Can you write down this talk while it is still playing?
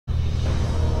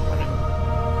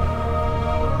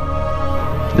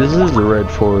This is the Red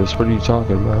Forest. What are you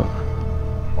talking about?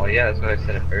 Well, yeah, that's what I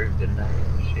said at first, didn't I?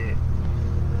 Shit.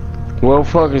 Well,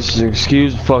 fuck,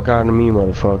 excuse the fuck out of me,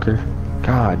 motherfucker.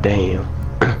 God damn.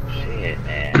 Shit,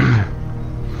 man.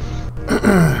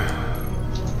 I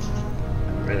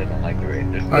really don't like the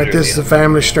raid. Alright, this is a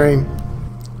family stream.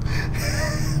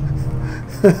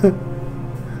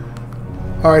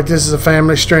 Alright, this is a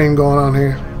family stream going on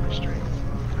here.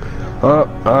 Oh,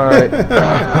 alright.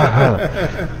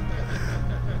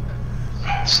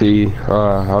 See,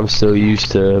 I'm still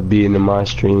used to being in my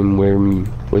stream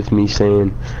with me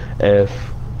saying F.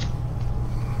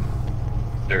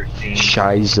 13.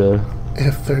 Shiza.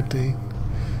 F13.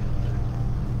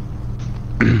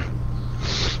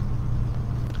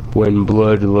 When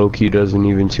Blood Loki doesn't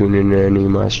even tune into any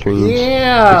of my streams.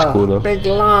 Yeah! It's cool though. Big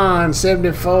Lon,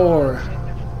 74.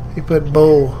 He put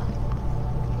bull.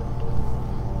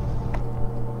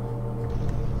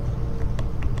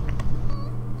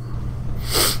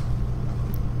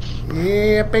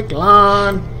 Yeah, Big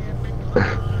Lon.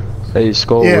 Hey,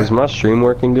 Skull, Yeah. was my stream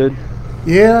working good?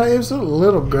 Yeah, it was a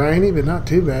little grainy, but not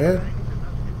too bad.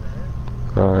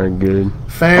 Alright, good.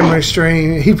 Family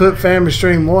stream. He put family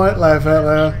stream what? Laugh out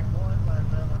loud.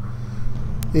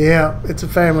 Yeah, it's a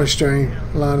family stream,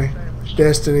 Lonnie.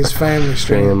 Destiny's family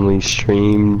stream. Family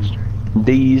stream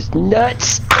these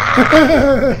nuts.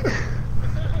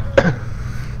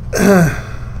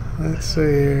 Let's see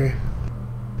here.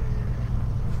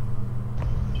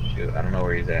 Shoot, I don't know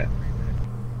where he's at.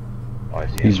 Oh, I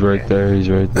see He's him. right Okay. there, he's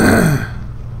right there.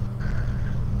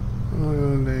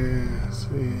 Let's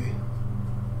see.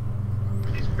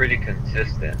 He's pretty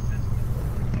consistent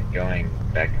going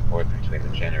back and forth between the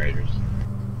generators.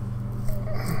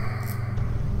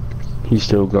 He's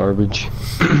still garbage.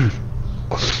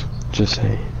 Just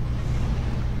saying.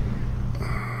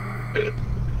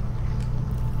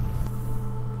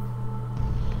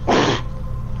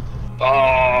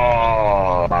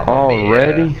 Oh, Mamma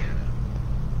Already? Mia.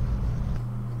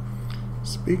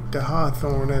 Speak to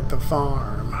Hawthorne at the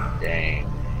farm.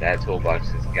 Dang, that toolbox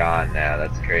is gone now.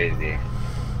 That's crazy.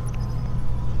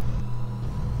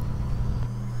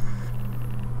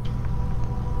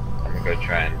 I'm gonna go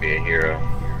try and be a hero.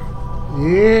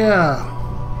 Yeah.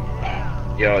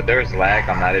 Yo, there was lag.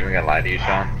 I'm not even gonna lie to you,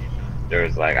 Sean. There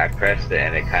was like I pressed it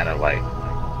and it kind of like.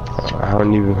 How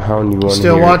do you want to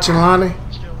Still hear watching, Lonnie?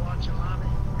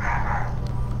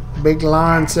 Big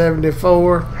Line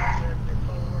 74.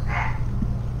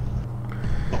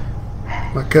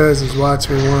 My cousins watch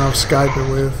me when I'm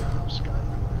Skyping with. it?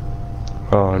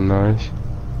 Oh, nice.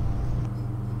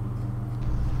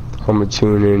 I'm gonna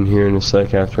tune in here in a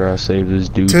sec after I save this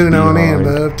dude. Tune on in,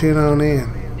 bub. Tune on in.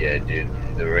 Yeah, dude.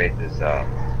 The Wraith is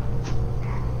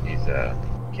he's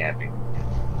camping.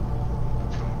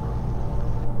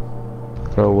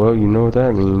 Oh well, you know what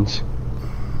that means.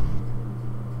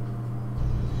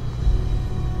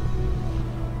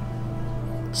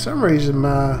 For some reason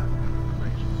my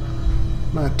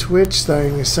Twitch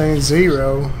thing is saying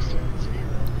 0.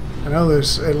 I know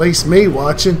there's at least me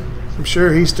watching. I'm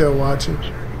sure he's still watching.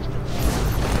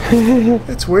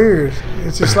 It's weird.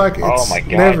 It's just like it's Oh my god,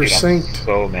 never dude, I'm synced.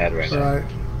 so mad right now. Right.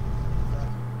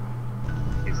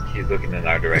 He's looking in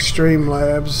our direction.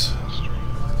 Streamlabs.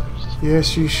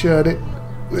 Yes, you shut it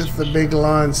with the Big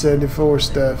Line 74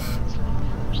 stuff.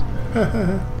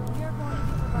 Alright,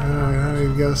 I need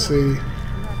to go see.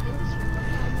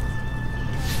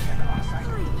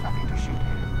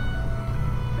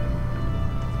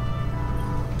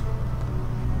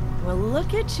 Well,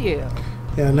 look at you.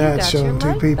 Yeah, now You it's got your showing 2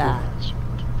 life people. back.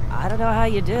 I don't know how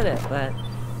you did it, but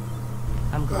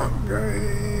I'm glad.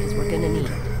 Great. We're gonna need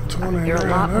it. 29. There are a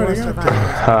lot I more already got survivors.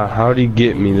 that. How'd he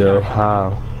get me though?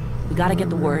 How? We gotta get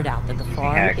the word out that the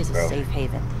farm hacked, is a bro. safe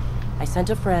haven. I sent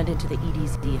a friend into the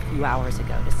EDZ a few hours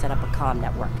ago to set up a comm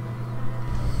network.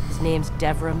 His name's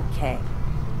Devram K.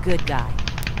 Good guy.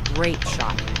 Great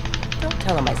shot. Don't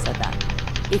tell him I said that.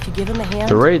 If you give him a hand...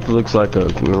 The Wraith looks like a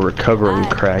recovering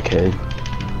crackhead.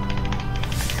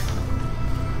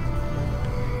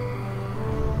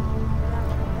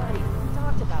 Buddy, we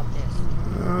talked about this.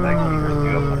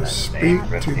 Speak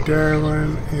to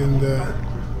Darwin in the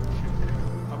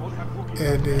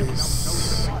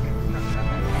Eddies.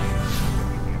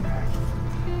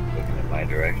 Looking in my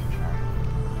direction.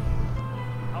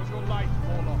 Oh,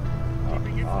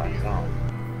 I saw him.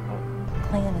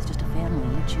 Clan is just a family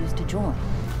you choose to join.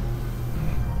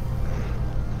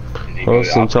 Did he Well, go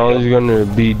since out? all he's gonna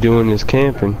be doing is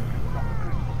camping.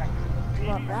 You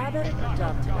want rabbit or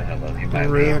dovetail? Hello, he might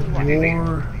Red be. Did he leave?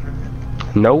 War.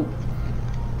 Nope.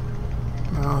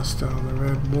 Milestone, the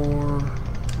Red War.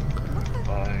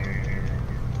 Fire.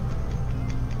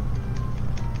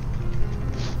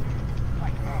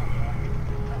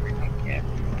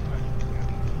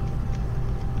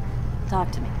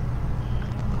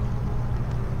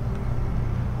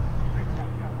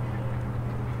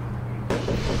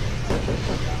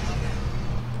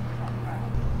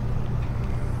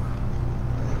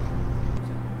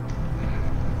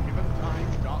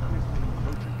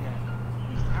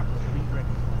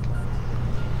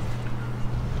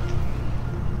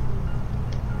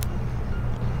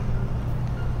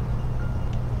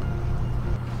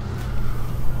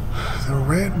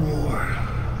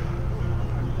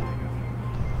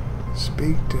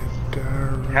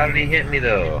 How did he hit me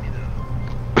though?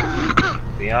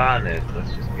 Be honest.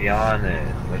 Let's just be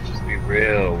honest. Let's just be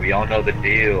real. We all know the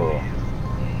deal.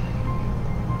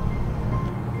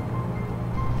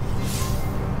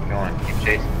 Go on, keep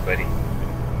chasing, buddy.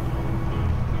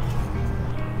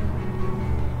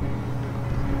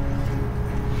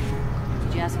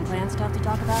 Did you have some planned stuff to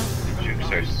talk about? The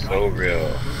jukes are so real.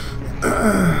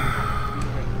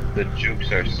 The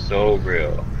jukes are so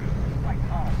real.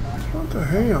 What the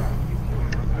hell?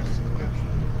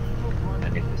 I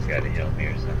need this guy to help me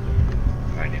or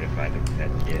something. Or I need to find a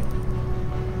pet kid.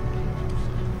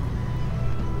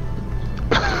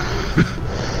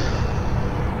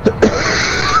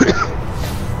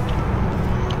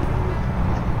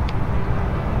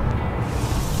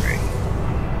 Great.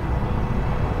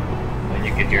 When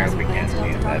you get here and we can't see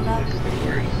him, that's just the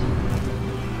worst.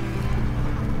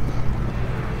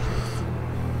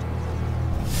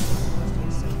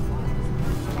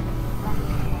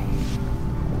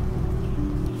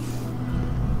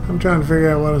 I'm trying to figure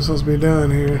out what I'm supposed to be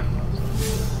doing here.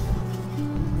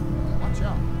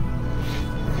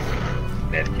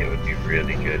 That kid would be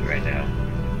really good right now.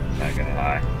 Not gonna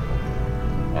lie.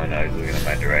 Oh no, he's looking in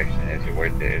my direction. Is it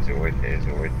worth it? Is it worth it? Is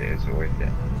it worth it? Is it worth it?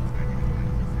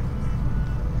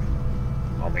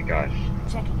 Oh my gosh.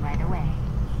 Checking right away.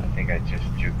 I think I just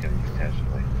juked him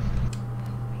potentially.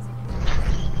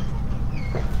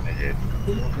 I did.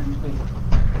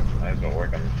 Might as well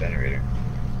work on the generator.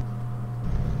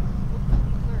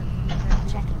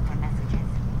 Checking for messages.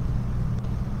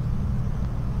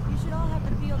 You should all have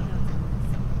the field notes on this.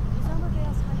 The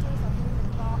Zomervale's hunters are hitting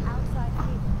the ball outside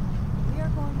Haven. We are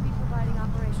going to be providing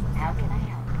operational How can I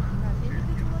help? We have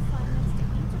individual assignments to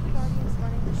each of the Guardians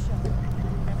running the show.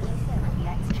 As I said,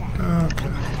 Let's check. Okay.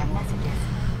 Have messages.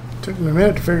 Took me a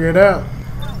minute to figure it out.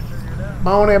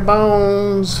 Bony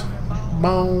bones.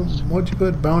 Bone. What'd you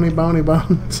put? Bony bones.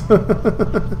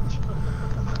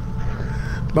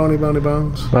 Bony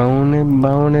bones.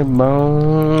 Bony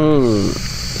bones.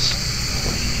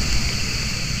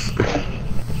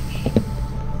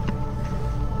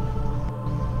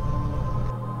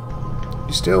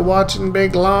 You still watching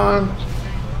Big Lon?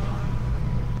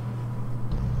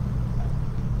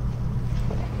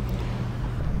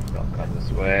 Don't come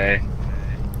this way.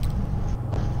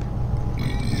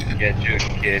 Get juked,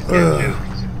 kid. Get juked.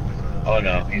 Oh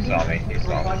no, he saw me. He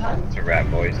saw me. It's a rat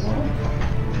voice.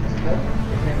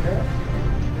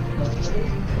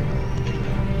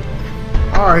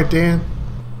 Alright then.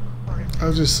 I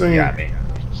was just saying. You got me.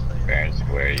 Fair and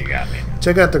square, you got me.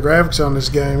 Check out the graphics on this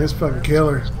game. It's fucking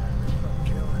killer.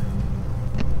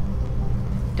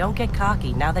 Don't get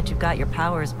cocky now that you've got your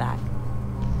powers back.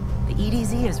 The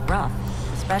EDZ is rough,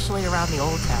 especially around the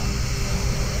old town.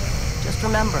 Just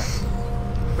remember,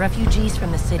 refugees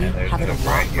from the city Yeah, there's have it a stuff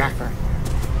lot right here. rougher.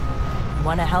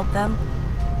 Want to help them?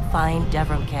 Find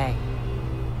Devram Kay.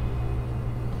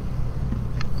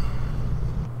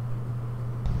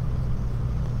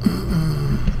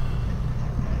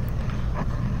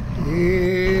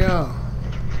 Yeah.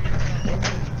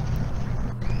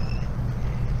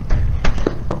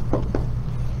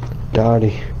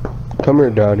 Dottie. Come here,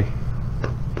 Dottie.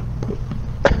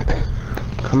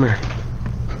 Come here.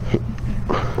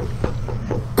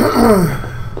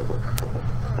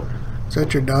 Is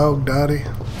that your dog, Dottie?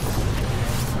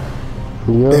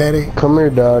 Yep. Daddy? Come here,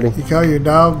 Dottie. You call your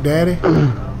dog Daddy?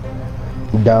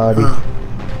 Dottie.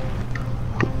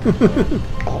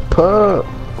 Pup.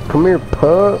 Come here,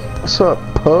 pup. What's up,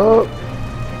 pup?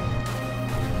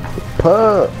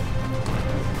 Pup.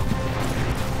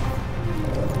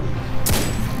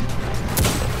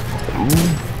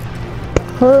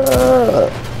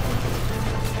 Pup.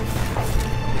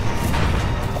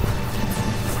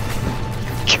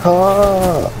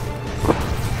 Chop.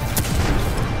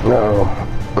 No.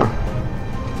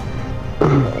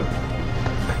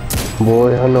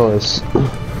 Boy, I know as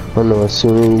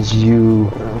soon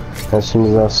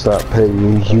as I stop paying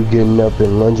you, you getting up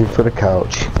and lunging for the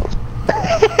couch.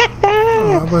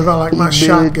 Oh, I believe I like my You did.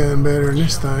 shotgun better than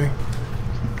this thing.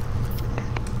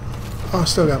 Oh, I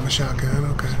still got my shotgun.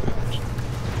 Okay.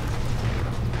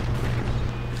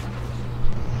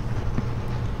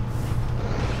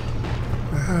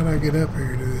 Now, how'd I get up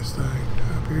here to this thing?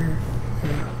 Up here?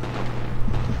 Yeah.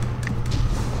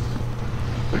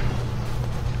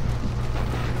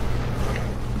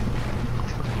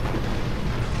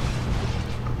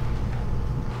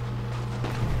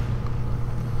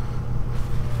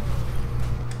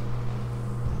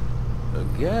 A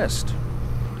guest?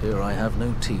 Here I have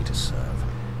no tea to serve.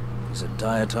 These are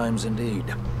dire times indeed.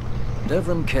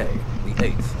 Devram Kay, the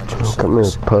 8th at your Come here,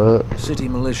 service. pup. City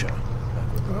militia.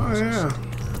 Oh, yeah.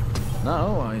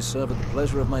 Now I serve at the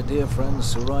pleasure of my dear friend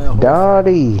Soraya Hawthorne.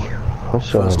 Daddy!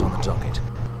 What's First up? on the docket,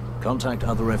 contact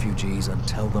other refugees and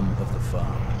tell them of the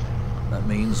farm. That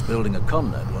means building a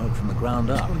comm network from the ground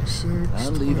up. 26,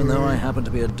 And even though I happen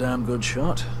to be a damn good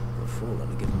shot, the Fallen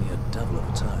are giving me a devil of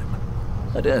a time.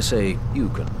 I dare say you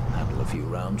can handle a few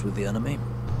rounds with the enemy.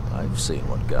 I've seen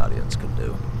what Guardians can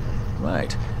do.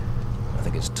 Right. I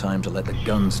think it's time to let the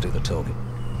guns do the talking.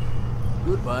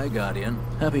 Goodbye, Guardian.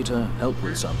 Happy to help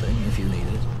with something if you need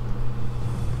it.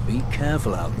 Be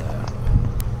careful out there.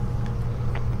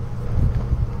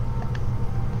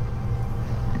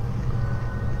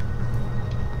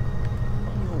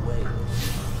 On your way.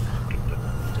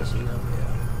 Just leave here.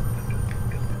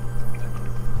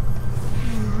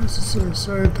 What's it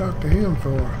say to talk to him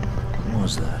for? What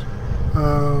was that?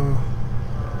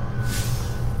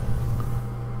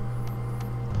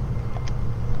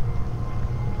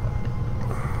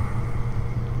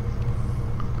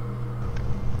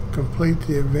 Complete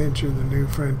the adventure, the new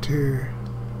frontier.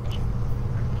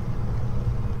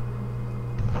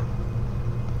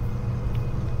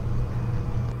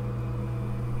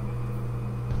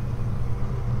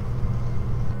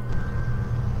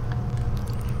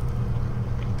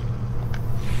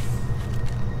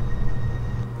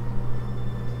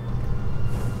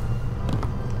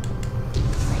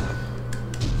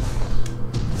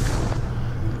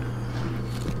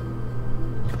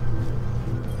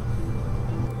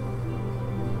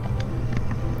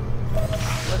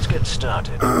 Let's get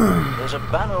started. There's a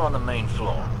banner on the main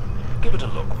floor. Give it a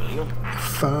look, will you?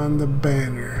 Find the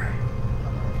banner.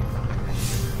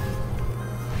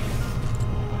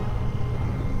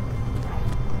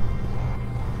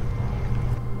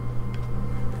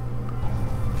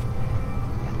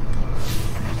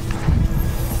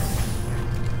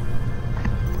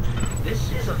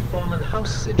 This is a fallen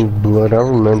house sigil. Blood, I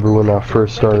remember when I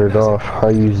first started off, I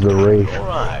used the Wraith.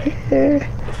 Alright.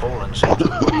 The fallen seem to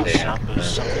put up as something of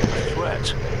a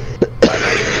threat. I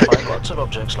imagine you find lots of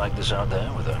objects like this out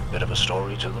there with a bit of a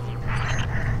story to them.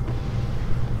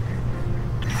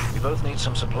 We both need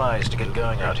some supplies to get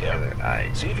going out here.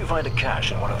 See if you find a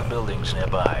cache in one of the buildings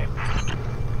nearby. I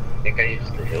think I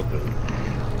used the hillbilly.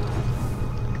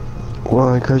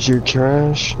 Why, cause you're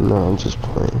trash? No, I'm just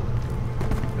playing.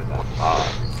 Because I'm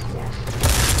hot.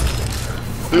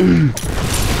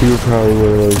 You were probably one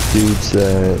of those dudes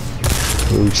that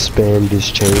who spammed his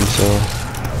chainsaw.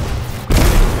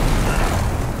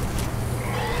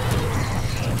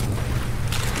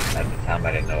 At the time, I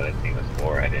didn't know what that thing was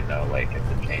for. I didn't know, like, if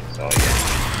the chainsaw yet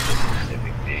was a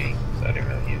specific thing, so I didn't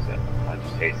really use it. I was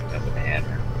just chasing them with a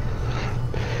hammer.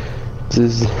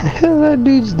 That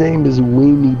dude's name is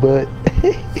Weenie Butt.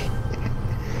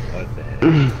 What the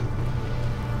heck?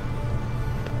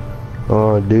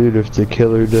 Oh, dude, if the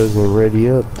killer doesn't ready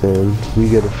up, then we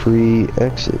get a free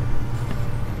exit.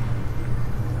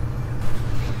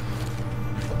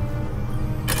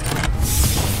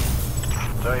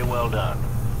 Very well done.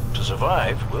 To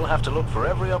survive, we'll have to look for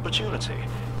every opportunity.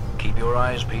 Keep your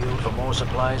eyes peeled for more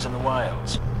supplies in the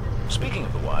wilds. Speaking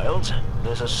of the wilds,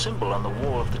 there's a symbol on the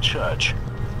wall of the church.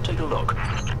 Take a look.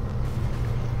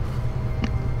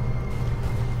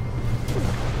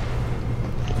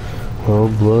 Well,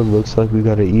 Blood, looks like we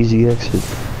got an easy exit.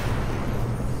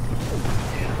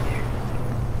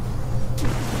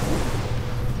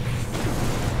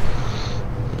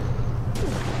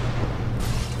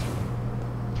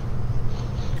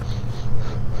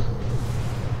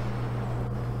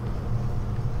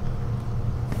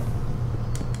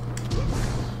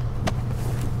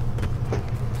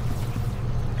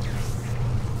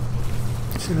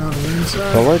 Sit on the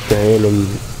inside. I like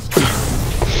the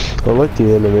I like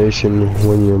the animation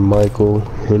when you're Michael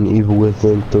in Evil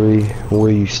Within 3,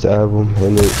 where you stab him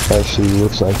and it actually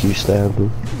looks like you stabbed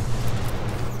him.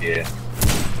 Yeah.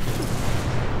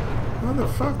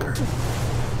 Motherfucker.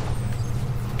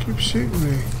 Keep shooting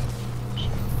me.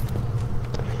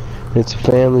 It's a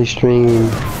family stream,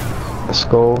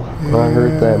 Skull. I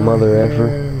heard that mother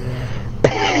effer.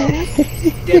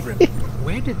 Devrim,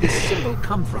 where did this symbol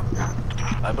come from?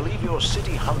 I believe your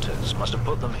city hunters must have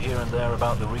put them here and there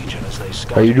about the region as they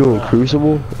scouted Are you doing around.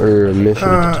 Crucible or a mission?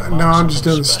 No, I'm just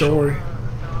doing the story.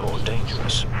 Or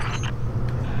dangerous.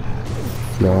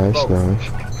 Nice,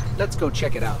 nice. Let's go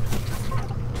check it out.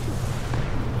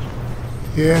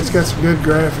 Yeah, it's got some good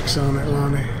graphics on it,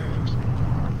 Lonnie.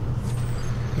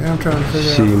 Now I'm trying to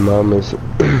figure out.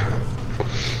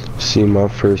 See, my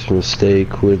first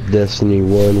mistake with Destiny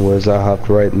 1 was I hopped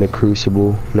right in the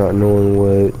Crucible, not knowing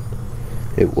what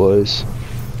it was.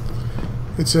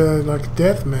 It's like a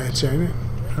death match, ain't it?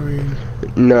 I mean,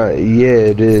 No, yeah,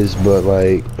 it is, but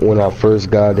like when I first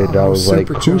got it, I was like,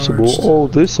 Crucible. supercharged. Oh,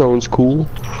 this sounds cool.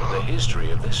 The history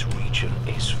of this region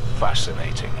is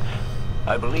fascinating.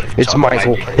 I believe It's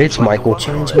Michael. It's Michael.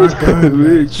 Change my gun,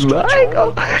 man. It's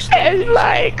Michael. It's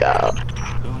Michael.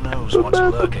 Who knows what's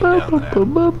lurking down there? Be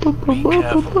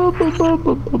careful.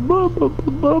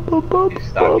 He's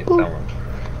stalking someone.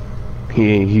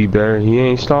 He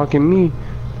ain't stalking me.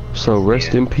 So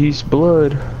rest in peace,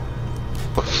 blood.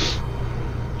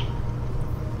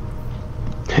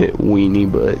 Weenie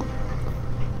butt.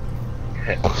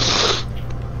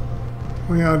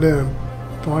 What y'all doing?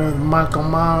 Playing with Michael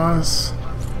Myers?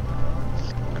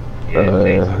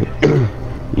 Yeah.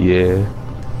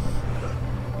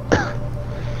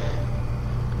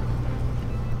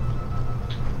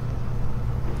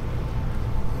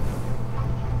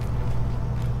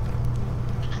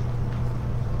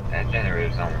 That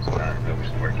generator's almost done.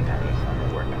 Whoever's working on this, I'm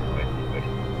gonna work on it with.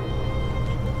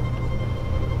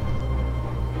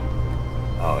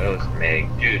 Oh, it was Meg.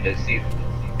 Dude, let's see.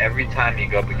 Every time you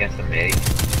go up against a Meg,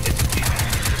 it's a team.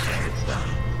 It's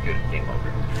good game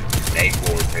over. Meg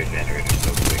will repair generator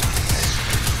so quick.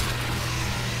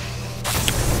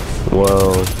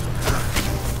 Well,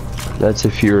 that's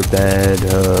if you're a bad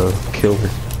killer.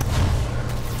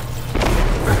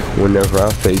 Whenever I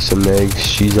face a Meg,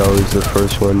 she's always the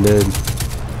first one dead.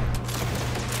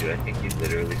 Dude, I think he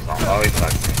literally saw. Oh, he's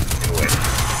not get away.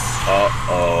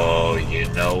 Uh-oh, you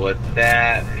know what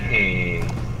that means.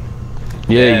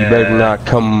 Yeah, you better not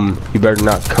come. You better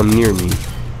not come near me.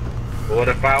 What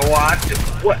if I watch it?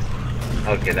 What?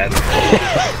 Okay, that's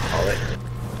call it.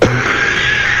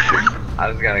 I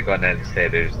was gonna go ahead and say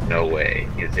there's no way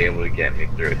he's able to get me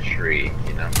through a tree,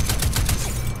 you know?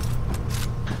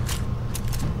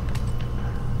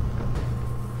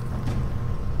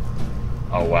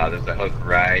 Oh wow, there's a hook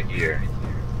right here.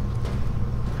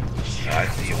 Oh, I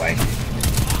see you, White.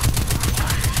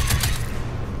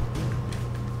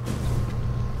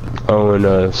 Oh,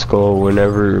 and Skull,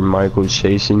 whenever Michael's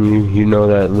chasing you, you know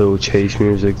that little chase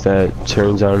music that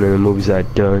turns on in the movies,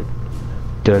 that dun,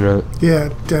 dun, Yeah,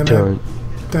 done dun, it.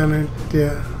 Done it,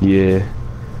 yeah. yeah,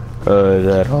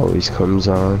 that always comes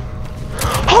on.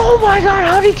 Oh my god,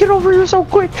 how'd he get over here so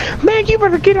quick? Man, you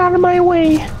better get out of my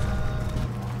way.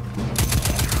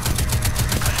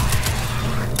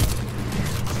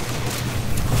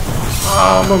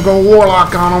 Oh, I'm gonna go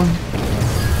Warlock on him.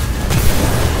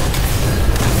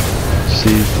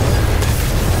 See?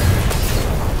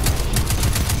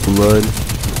 Blood,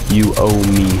 you owe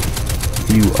me.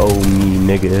 You owe me,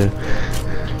 nigga.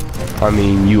 I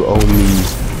mean, you owe me,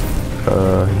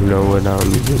 you know what, I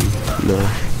don't even know.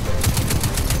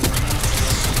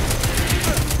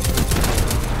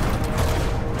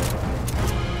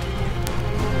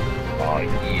 Oh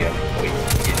yeah, boy,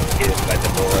 get hit by the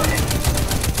bullet.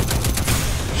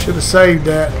 Should have saved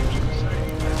that.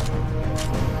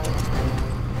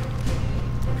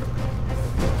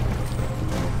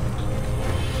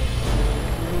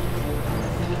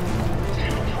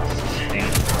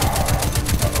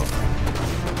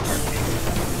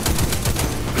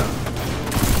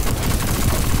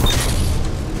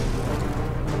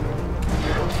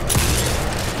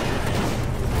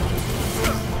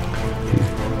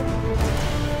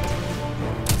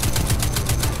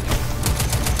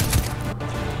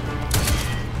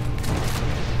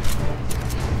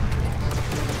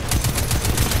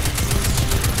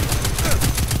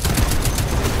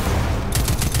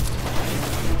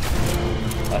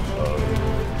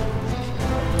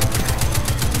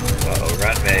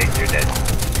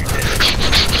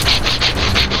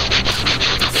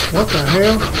 What the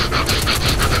hell?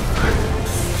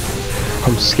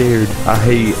 I'm scared.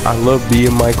 I love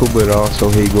being Michael, but I also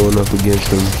hate going up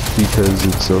against him because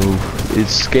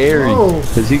it's scary. Whoa.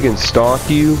 Because he can stalk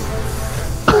you.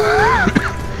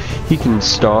 He can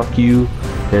stalk you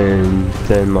and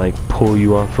then like pull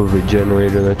you off of a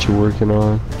generator that you're working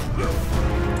on.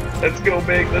 Let's go,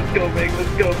 Meg. Let's go, Meg. Let's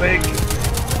go, Meg.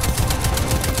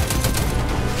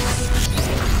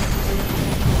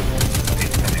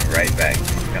 He's coming right back.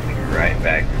 He's coming right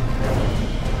back.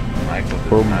 Michael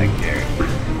does not care.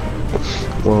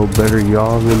 Well, better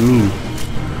y'all than me.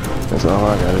 That's all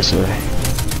I gotta say.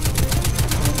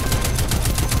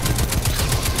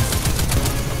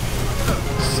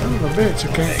 Son of a bitch, I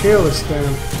can't kill this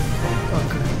damn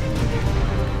fucker.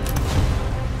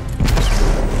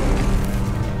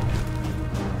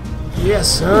 Yes,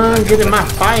 son, get in my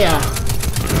fire.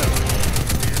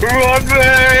 Run,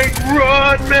 Meg!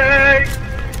 Run, Meg!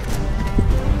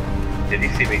 Did he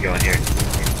see me going here?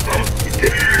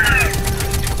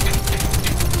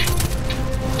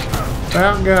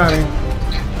 About got him.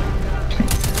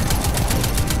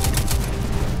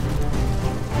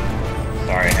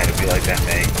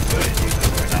 XMA, but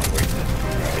they're not worth it.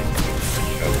 Right?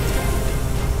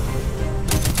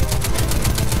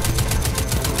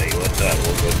 Hey, what's up?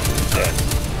 We'll go through the test.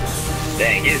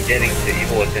 Dang, he's getting to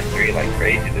Evil Within 3 like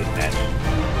crazy this match.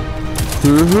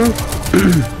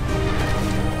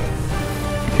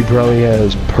 He probably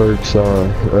has perks on,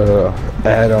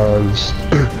 add-ons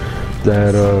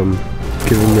that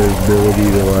give him the ability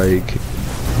to like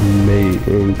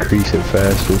increase it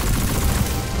faster.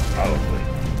 Probably.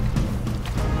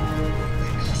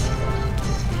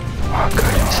 Oh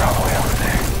good, it's all the way over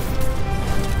there.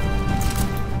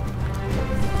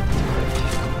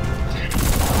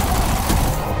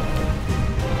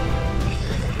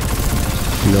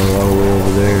 No, all the way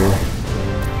over there.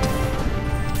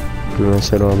 When I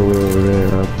said all the way over there,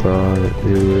 I thought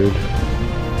it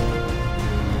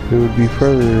would be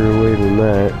further away than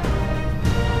that.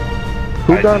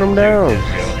 Who got him down?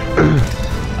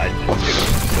 I just think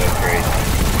it's so crazy.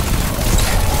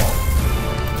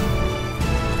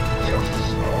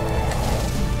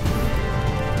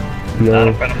 Not No,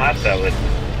 in front of my salad.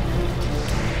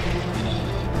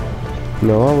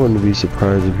 no, I wouldn't be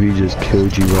surprised if he just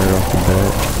killed you right off the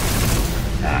bat.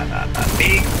 Nah.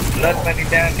 Me, blood money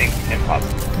down,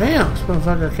 impossible. Damn, this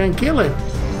motherfucker can't kill him.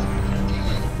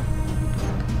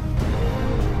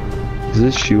 Is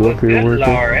this shoe up What's here good,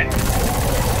 working? Lauren?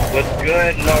 What's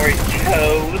good, Laurie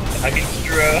Toes? I mean,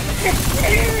 Stro.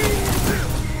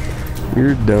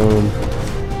 You're dumb.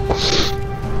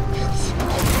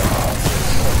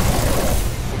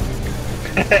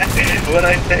 What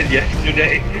I said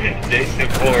yesterday, Jason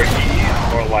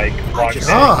Voorhees, or like Fox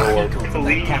God. or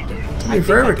Police. Took me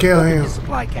forever to kill him.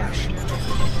 Supply cache.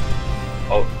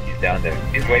 Oh, he's down there.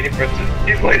 He's waiting for us to,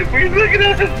 he's waiting for, he's looking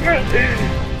at us, bro.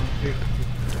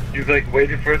 He's like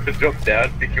waiting for us to jump down,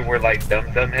 thinking we're like dumb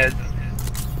heads.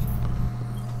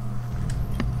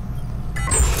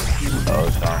 Oh,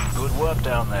 sorry. Good work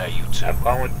down there, you two. Have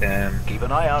fun with them. Keep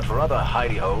an eye out for other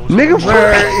hidey-holes. Nigga,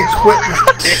 Rare equipment.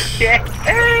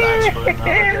 Plans for another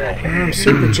day. I'm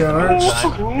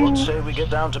supercharged. What say we get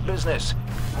down to business?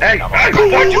 Hey, Come hey,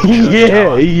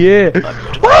 on. yeah.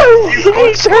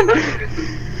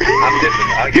 I'm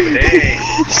different. I'll give it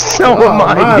a. So Oh, am I,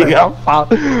 my.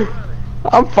 nigga.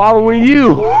 I'm following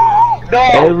you. No!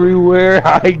 Everywhere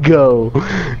I go.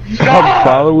 I'm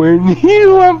following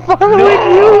you. I'm following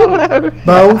you.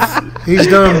 Both. He's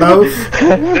done both.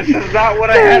 This is not what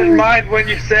I had in mind when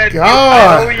you said God.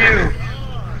 I owe you.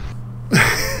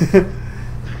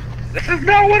 This is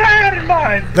not what I had in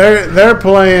mind. They're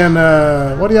playing.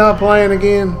 What are y'all playing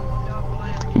again?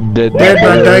 Dead Dead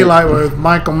by Daylight with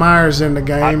Michael Myers in the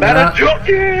I game, better juke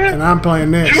you. and I'm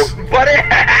playing this. Juke, buddy.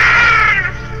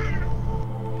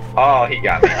 Oh, he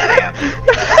got me. Damn.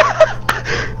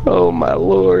 Oh my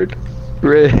lord.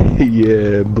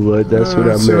 Yeah, blood. That's what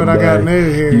I Let's see meant what I got by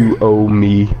new here. you owe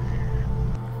me.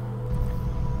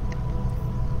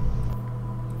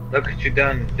 Look what you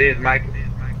done did, Mike.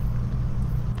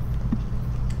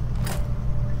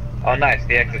 Oh, nice.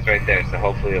 The exit's right there. So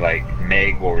hopefully, like,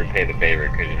 Meg will repay the favor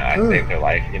because, you know, I saved her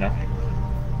life, you know?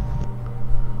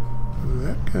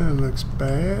 That kind of looks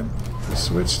bad. Let's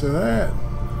switch to that.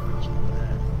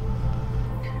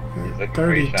 Looking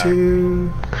pretty sharp.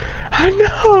 32. I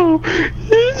know.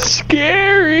 It's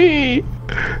scary.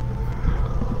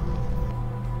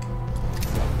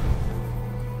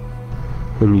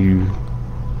 When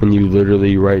you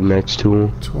literally right next to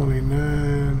him.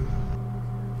 29.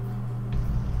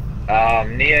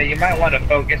 Nia, you might want to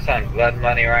focus on Blood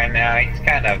Money right now. He's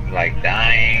kind of, like,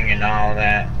 dying and all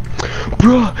that.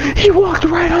 Bruh, he walked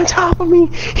right on top of me.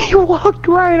 He walked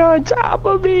right on top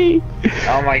of me.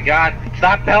 Oh my god,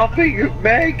 stop helping!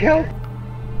 Meg, help!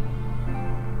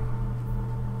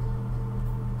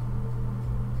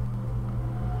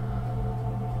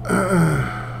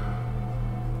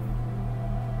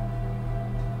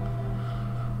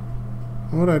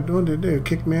 What did they do?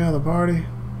 Kick me out of the party?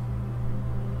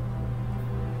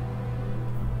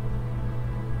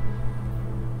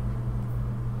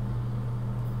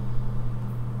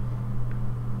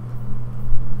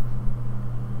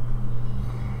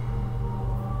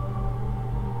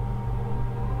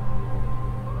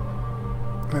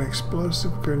 An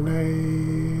explosive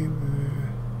grenade.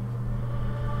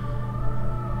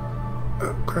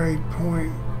 Upgrade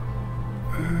point.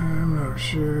 I'm not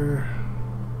sure.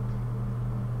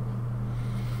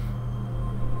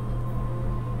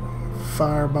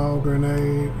 Fireball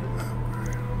grenade.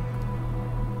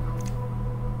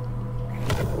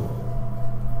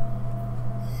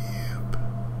 Yep.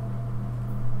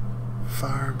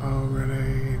 Fireball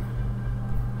grenade.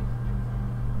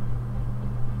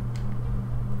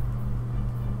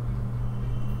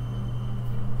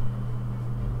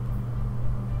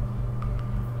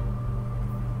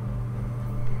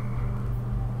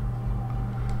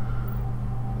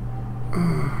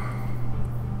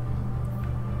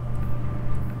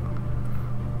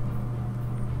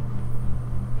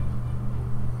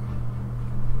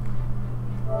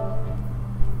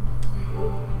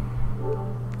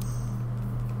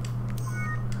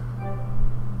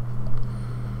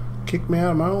 Kicked me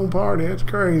out of my own party. That's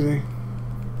crazy.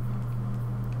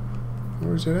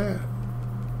 Where's it at?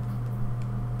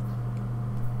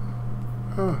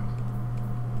 Huh.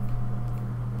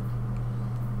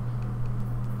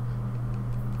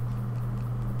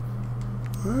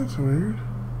 That's weird.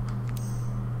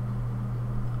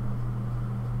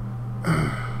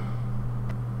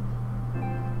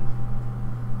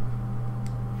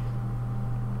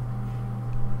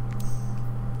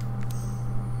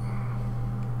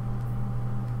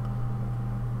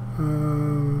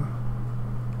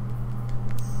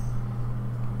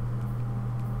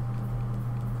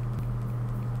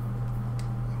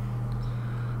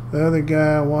 The other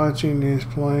guy watching is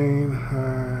playing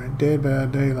Dead by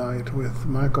Daylight with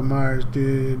Michael Myers.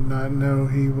 Did not know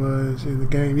he was in the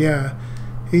game. Yeah,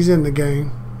 he's in the game.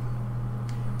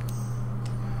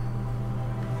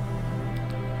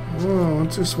 Whoa,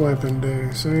 what's this weapon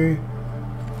do? See?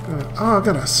 Oh, I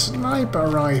got a sniper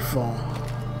rifle.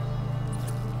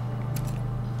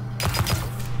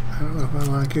 I don't know if I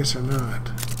like this or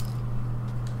not.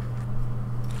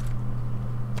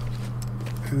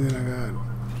 And then I got...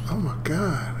 Oh my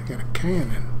God, I got a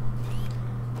cannon.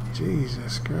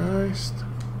 Jesus Christ.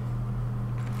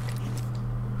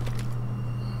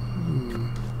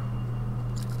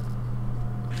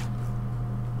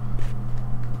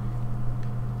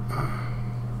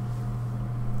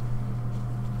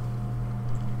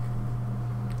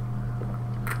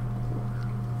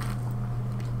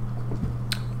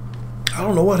 I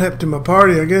don't know what happened to my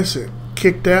party. I guess it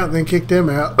kicked out and then kicked them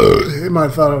out. They might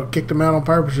have thought I kicked them out on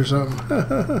purpose or something.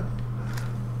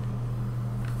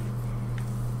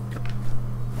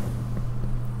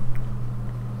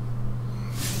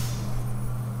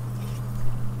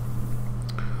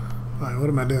 Alright, what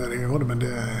am I doing here? What am I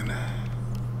doing?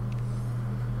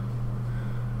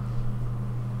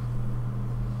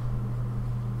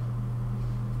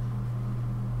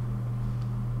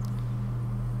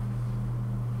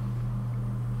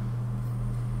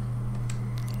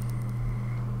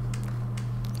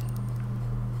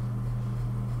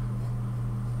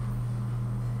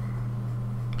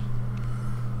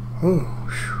 Oh,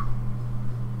 whew.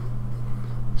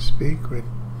 Speak with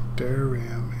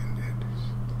Durham ended.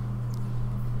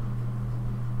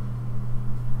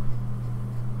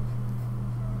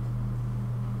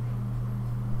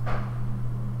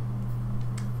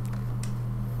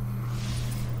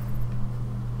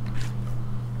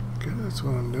 Okay, that's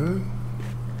what I'm doing.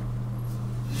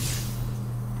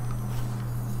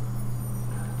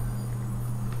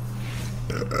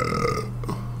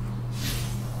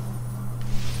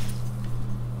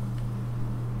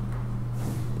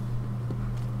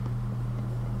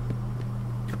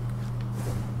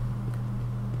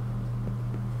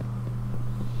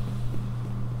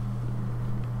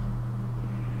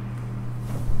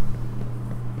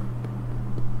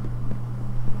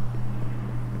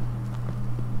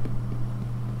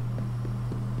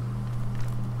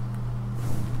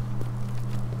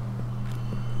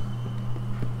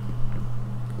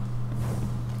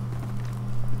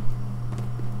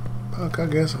 Fuck, I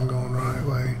guess I'm going the right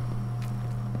way.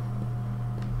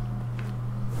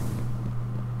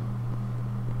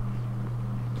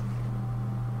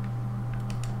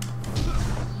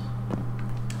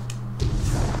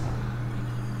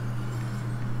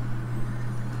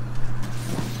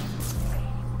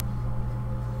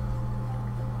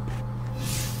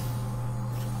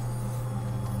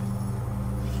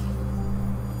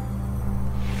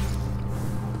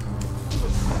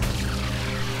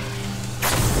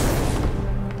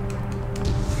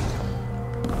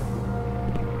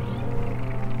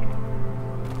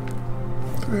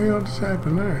 What the hell just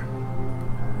happened there?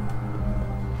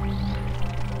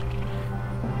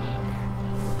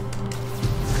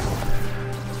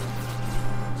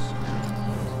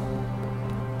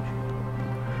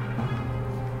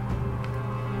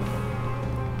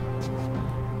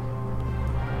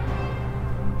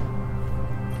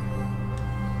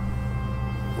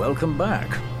 Welcome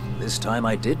back. This time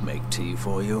I did make tea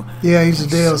for you. Yeah, he's a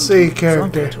DLC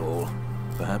character. At all.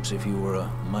 Perhaps if you were a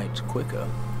mite quicker.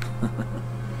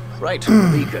 Right,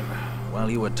 Beacon.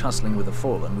 While you were tussling with the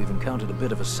Fallen, we've encountered a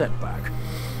bit of a setback.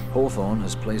 Hawthorne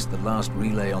has placed the last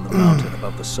relay on the mountain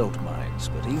above the salt mines,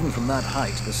 but even from that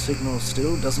height, the signal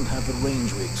still doesn't have the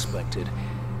range we expected.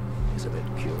 It's a bit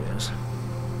curious.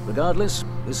 Regardless,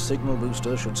 this signal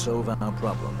booster should solve our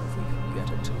problem if we can get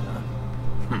it to her.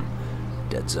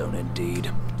 Dead zone indeed.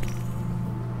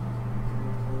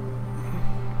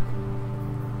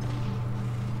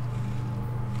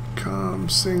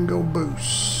 Single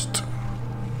boost.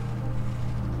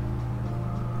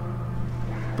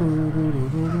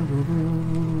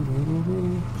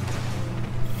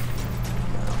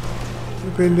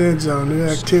 Open dead zone. New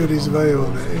activities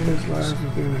available. Is live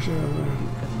within the show.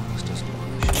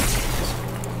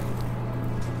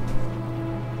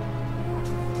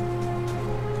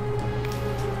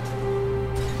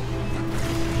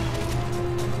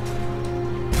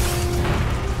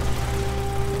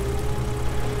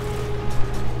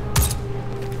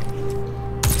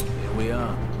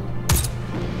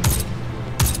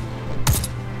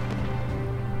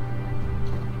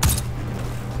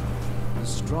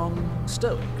 Strong,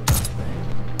 stoic, aren't they?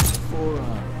 4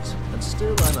 arms, and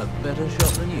still I'm a better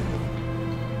shot than you.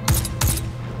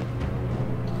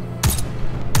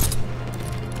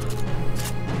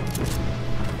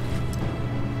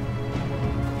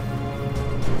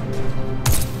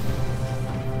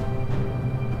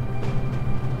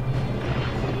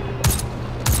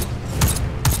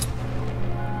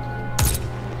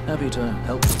 Happy to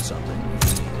help with something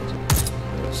if you need it.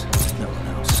 There's no one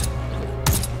else.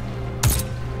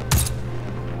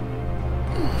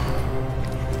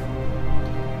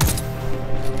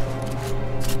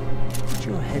 Put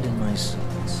your head in my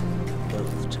sights so we can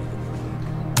both take a break.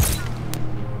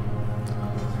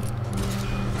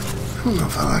 I don't know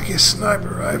if I like his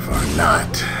sniper rifle or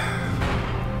not.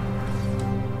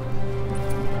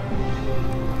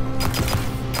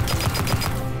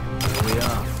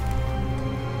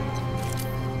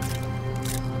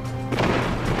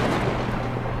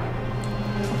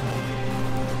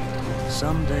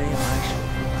 Someday I shall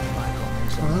put my back on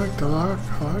this. I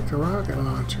like the rocket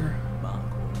launcher.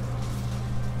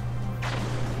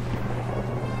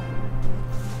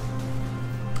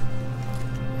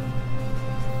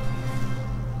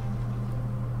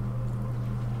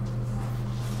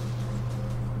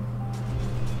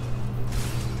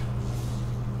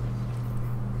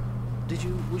 Did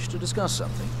you wish to discuss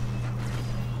something?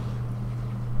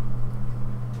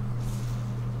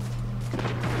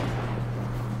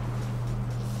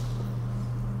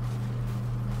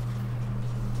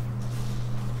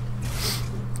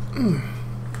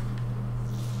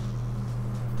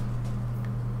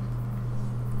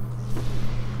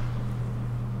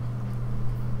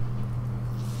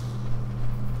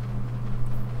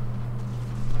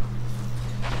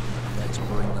 Let's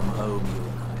bring them home, you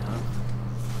and I, huh?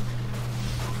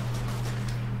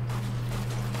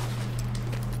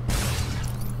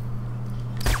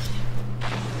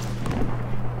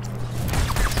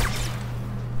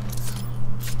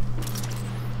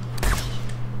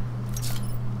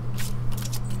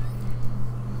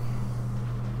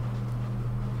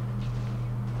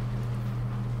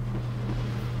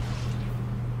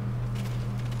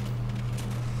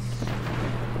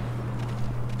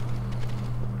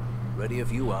 Ready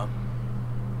if you are.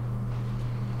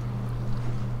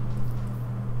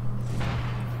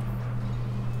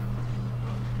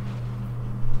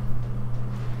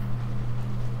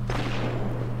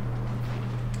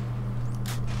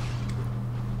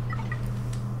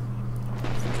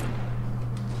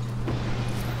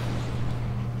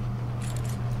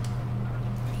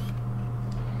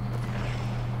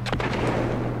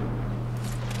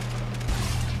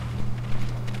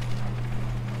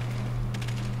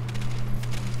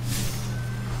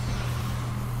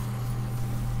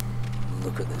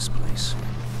 Look at this place.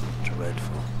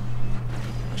 Dreadful.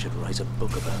 I should write a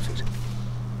book about it.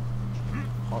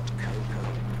 Hot cocoa,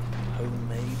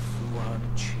 homemade Fuan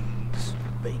cheese,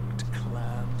 baked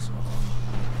clams. Oh,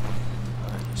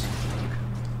 I'm sick.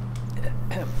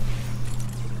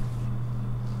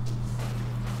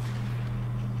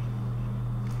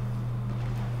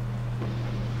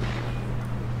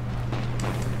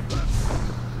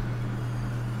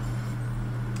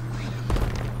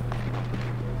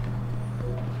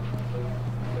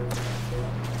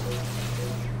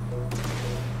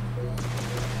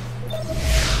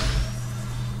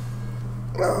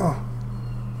 Oh.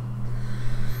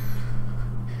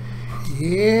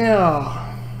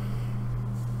 Yeah.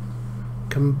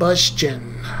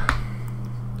 Combustion.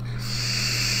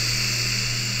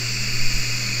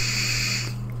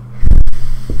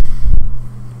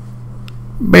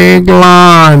 Big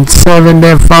line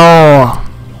 74.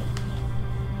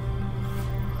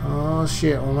 Oh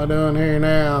shit, what am I doing here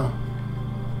now?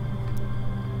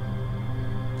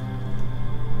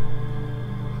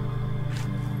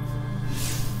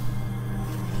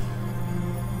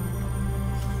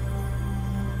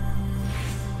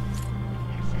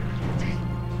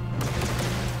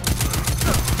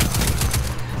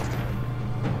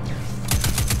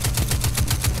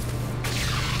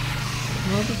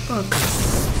 motherfucker.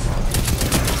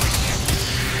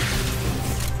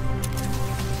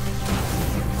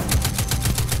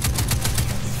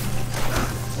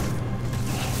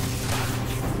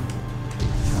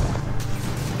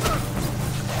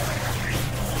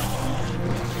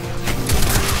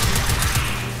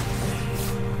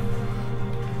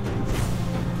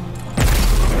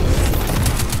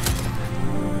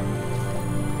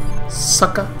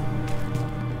 Sucker.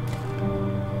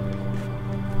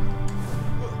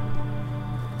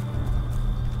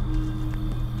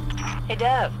 Hey,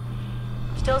 Dev.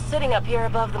 Still sitting up here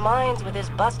above the mines with his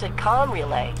busted comm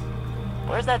relay.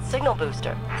 Where's that signal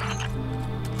booster?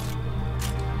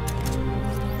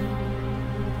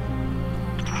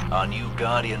 Our new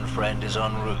Guardian friend is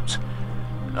en route.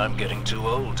 I'm getting too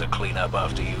old to clean up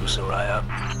after you, Soraya.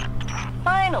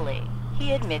 Finally,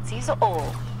 he admits he's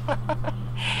old.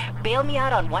 Bail me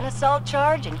out on one assault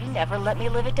charge and you never let me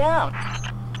live it down.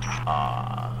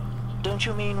 Ah, don't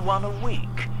you mean one a week?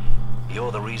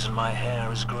 You're the reason my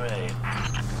hair is gray.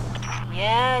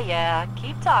 Yeah,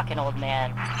 keep talking, old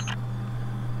man.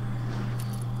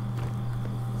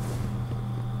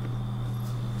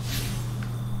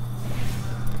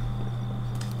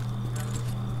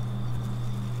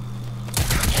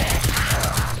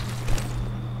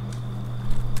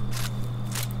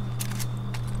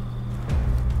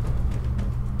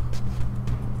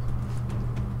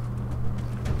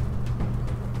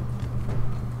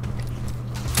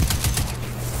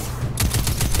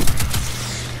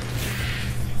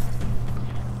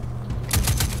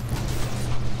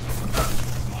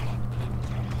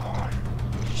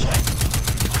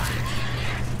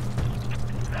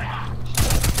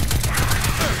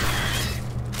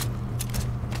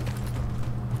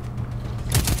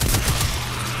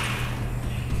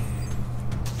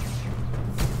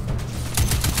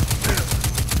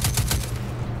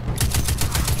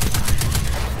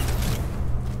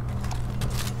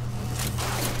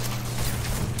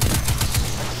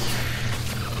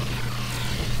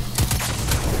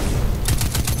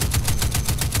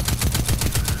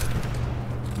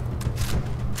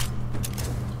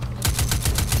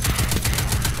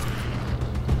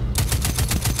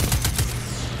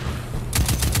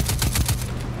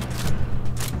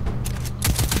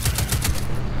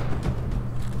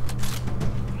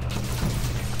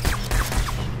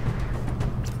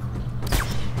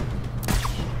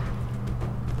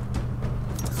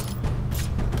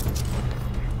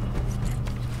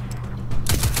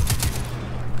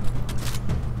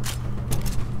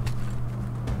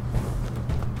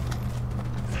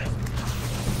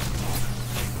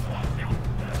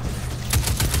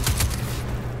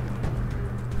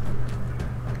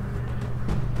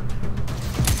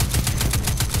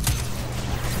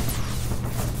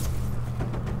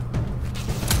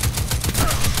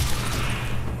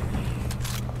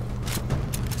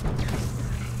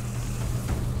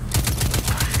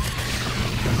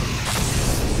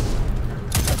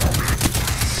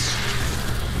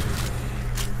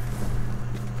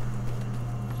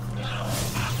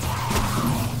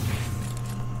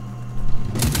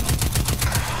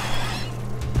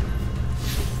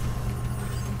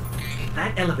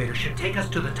 That elevator should take us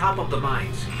to the top of the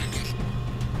mines.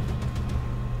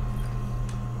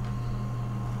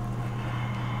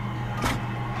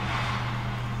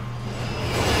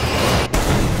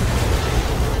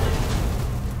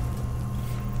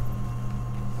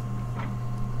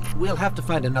 We'll have to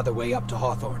find another way up to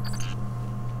Hawthorne.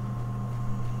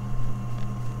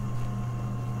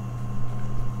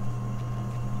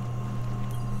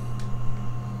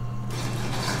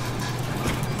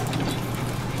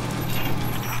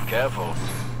 Careful.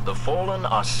 The Fallen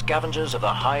are scavengers of the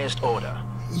highest order.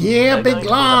 Yeah, They're big going to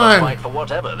put up a line. fight for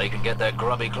whatever they can get their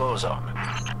grubby claws on.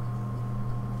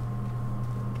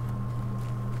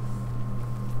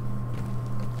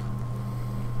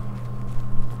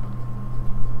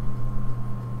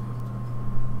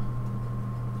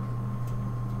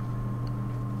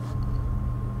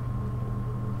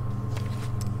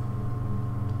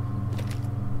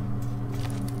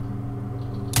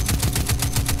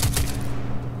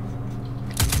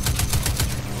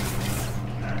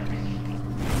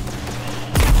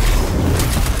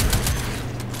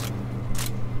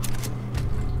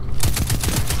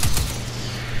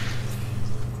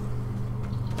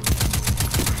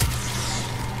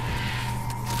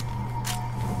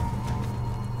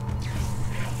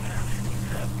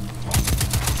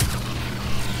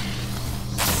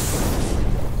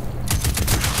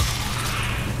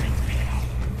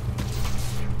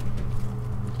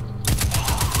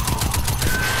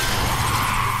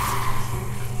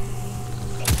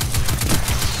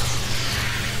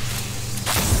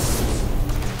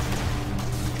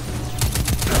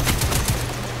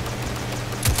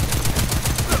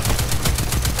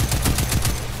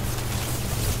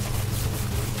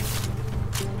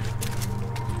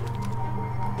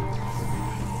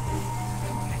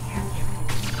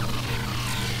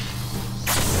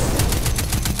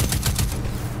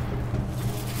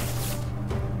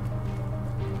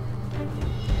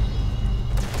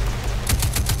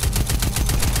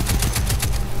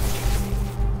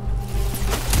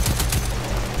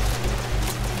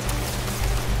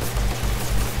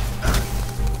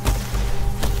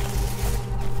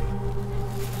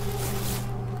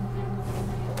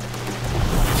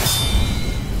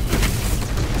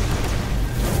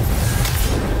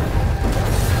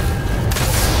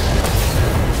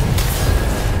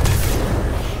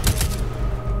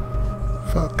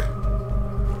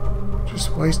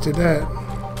 Wasted that.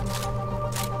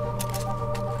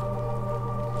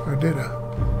 Or did I?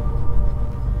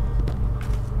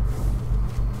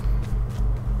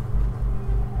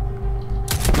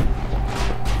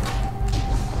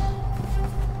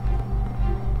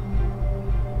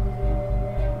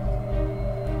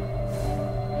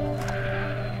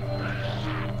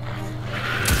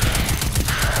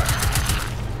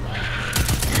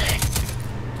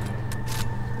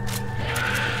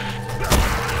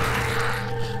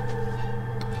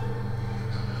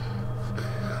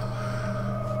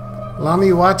 Lami,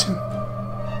 you watching?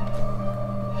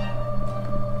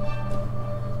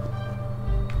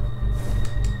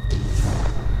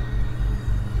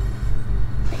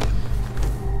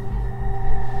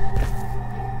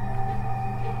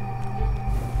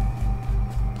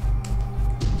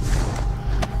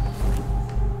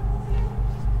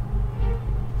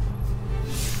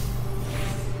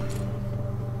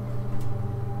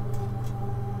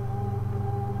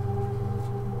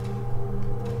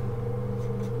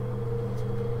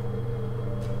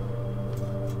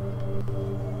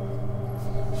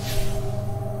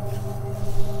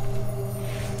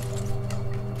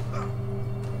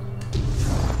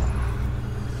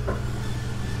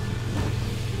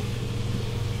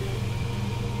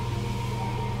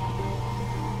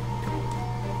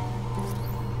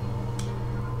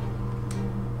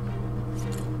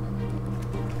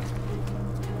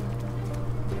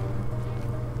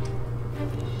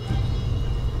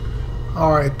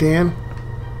 All right, Dan.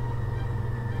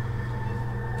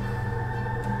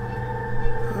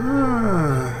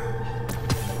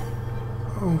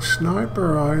 Oh,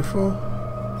 sniper rifle.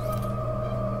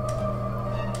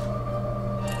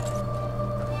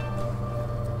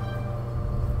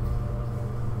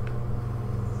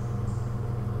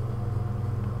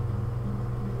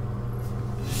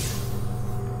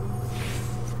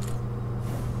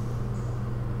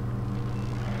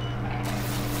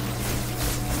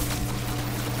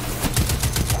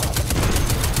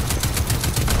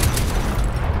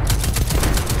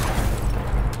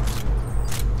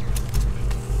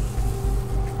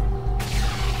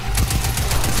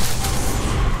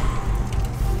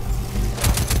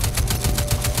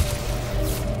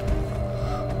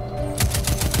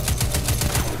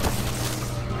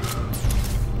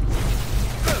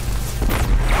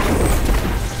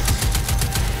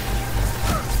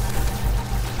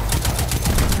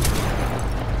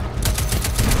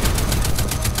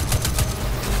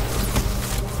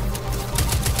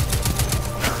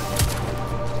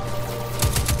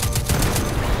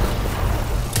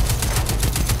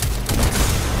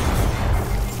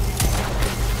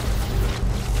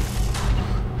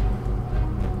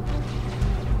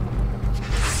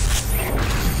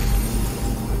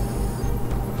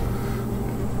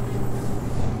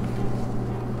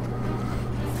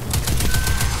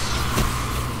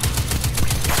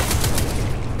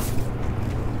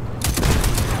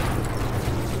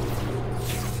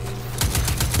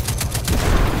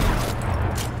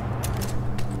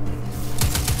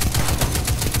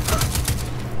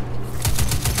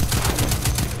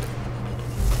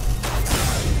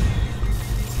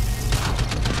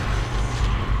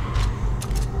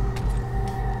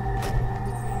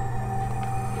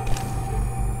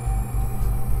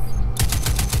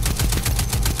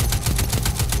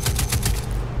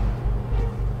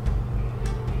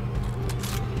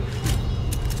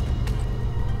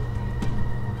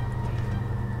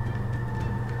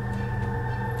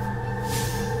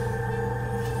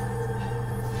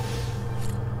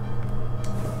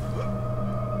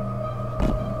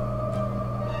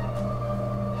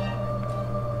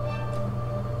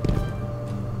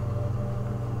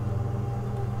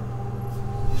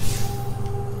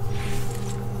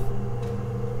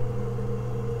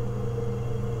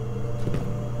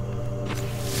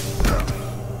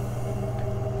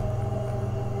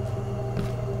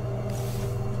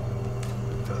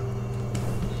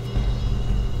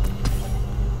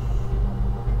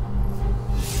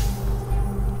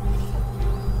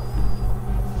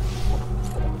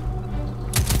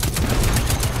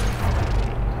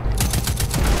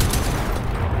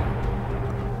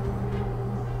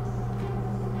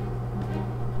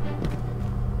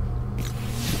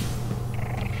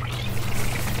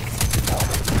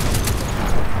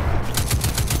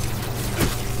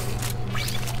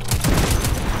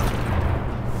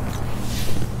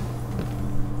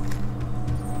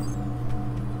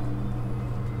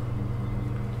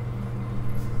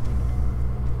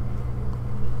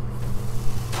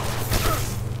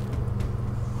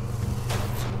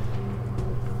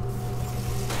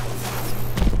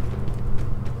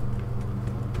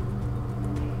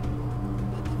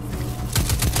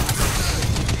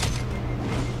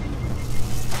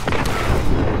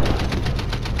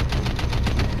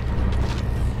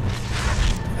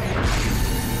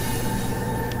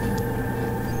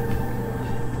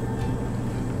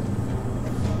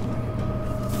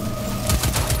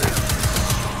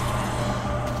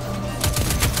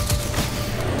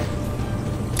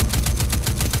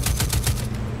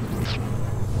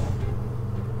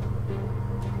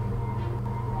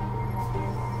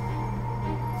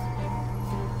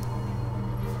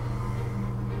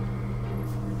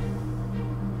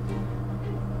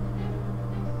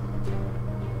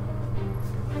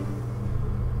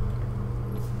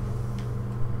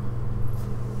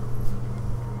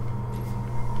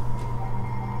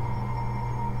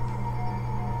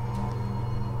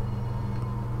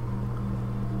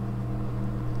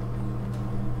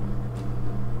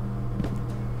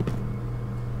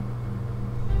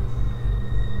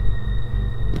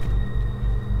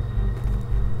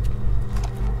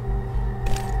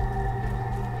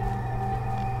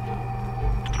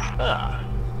 Ah,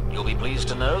 you'll be pleased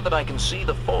to know that I can see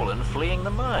the Fallen fleeing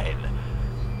the mine.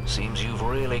 Seems you've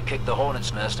really kicked the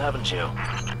hornet's nest, haven't you?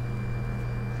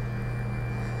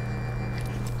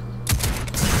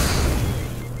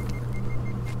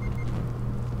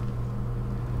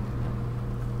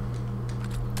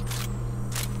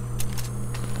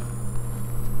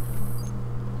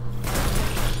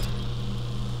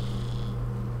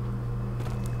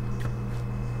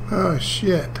 Oh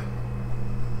shit.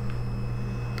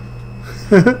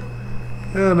 How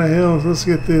in the hell? Let's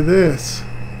get through this.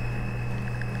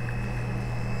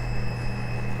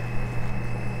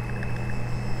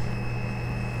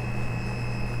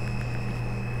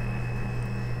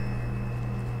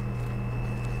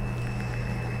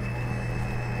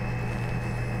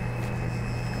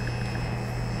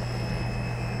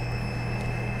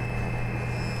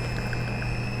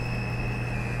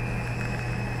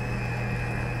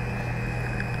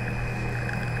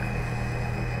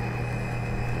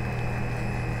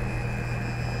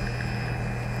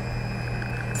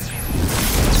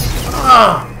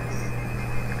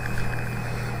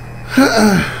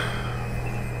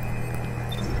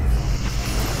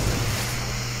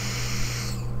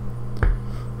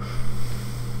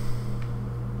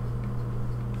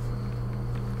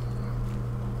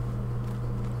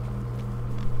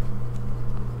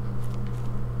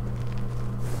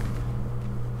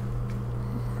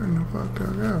 Where the fuck do I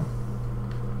go?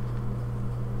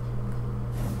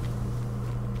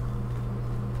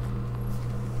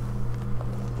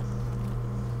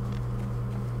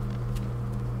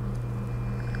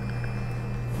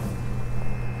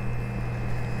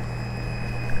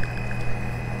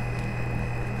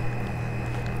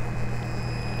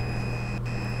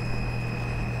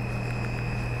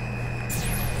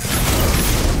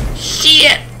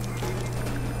 Shit!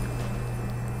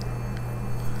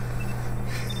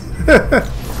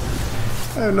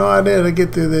 I have no idea how to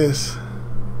get through this.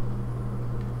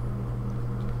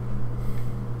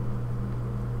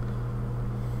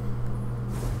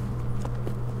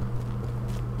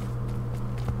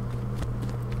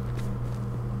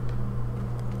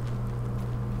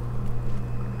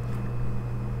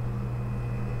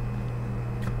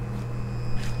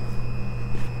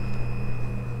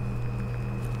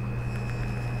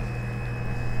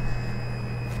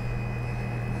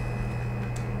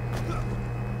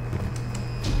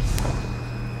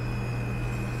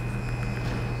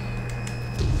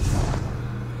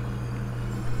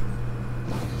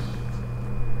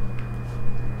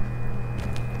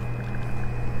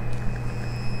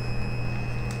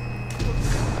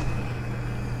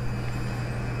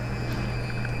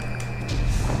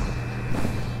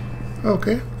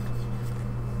 Okay.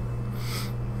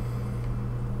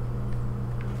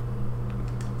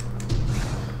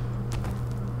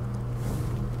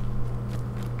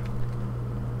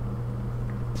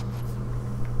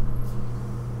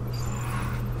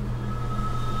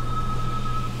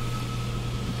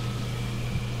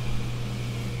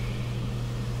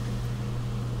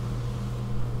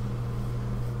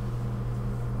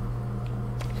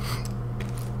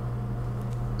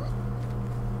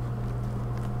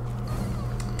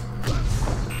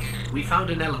 We found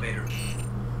an elevator.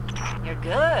 You're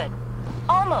good.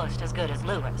 Almost as good as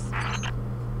Lewis.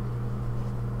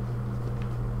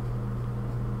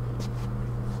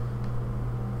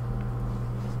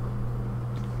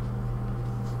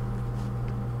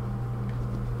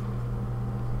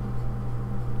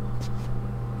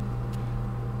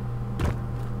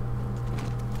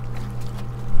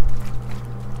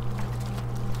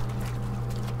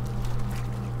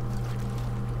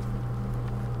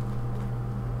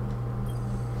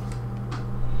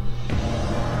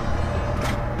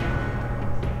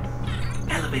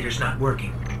 Elevator's not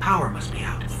working. Power must be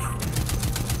out.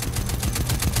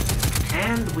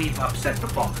 And we've upset the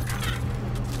Fallen.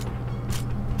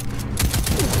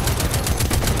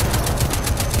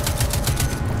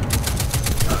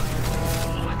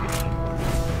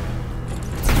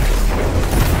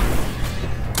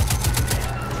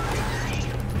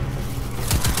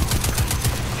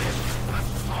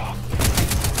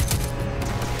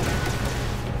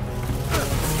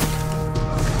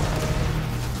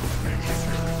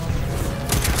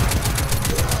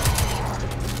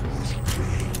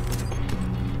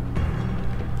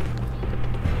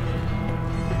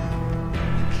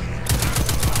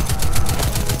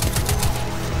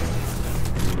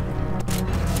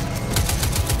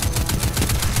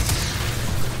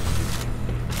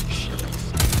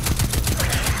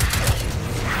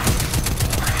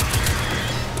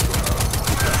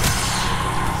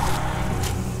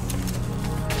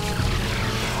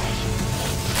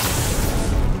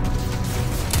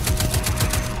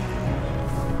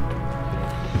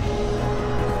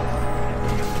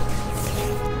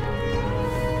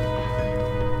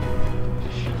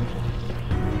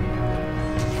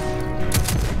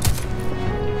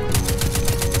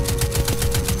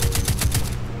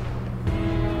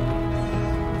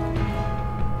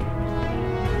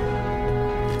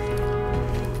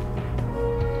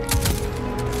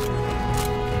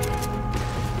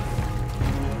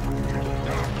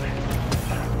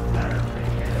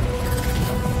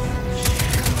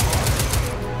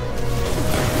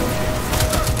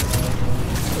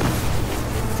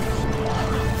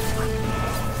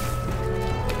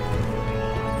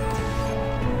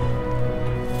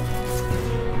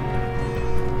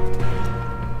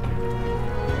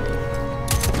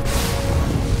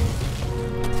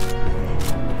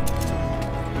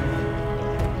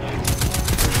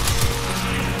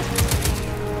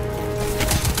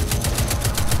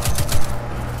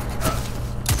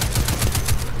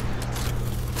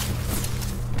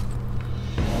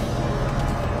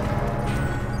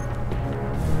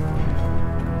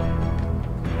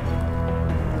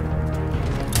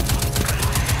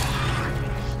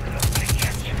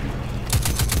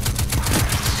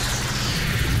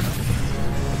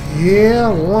 Yeah,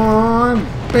 lawn.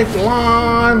 Big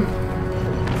lawn.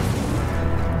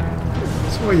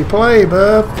 That's where you play,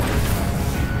 bub.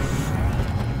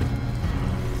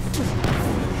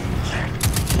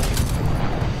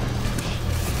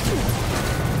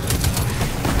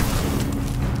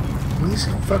 These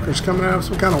fuckers coming out of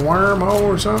some kind of wormhole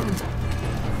or something.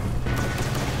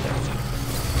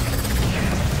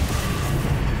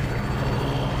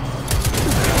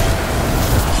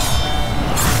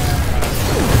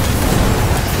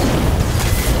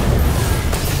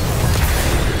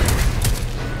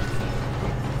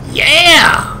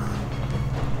 Yeah!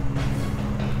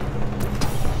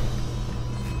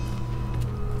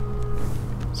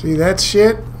 See that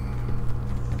shit?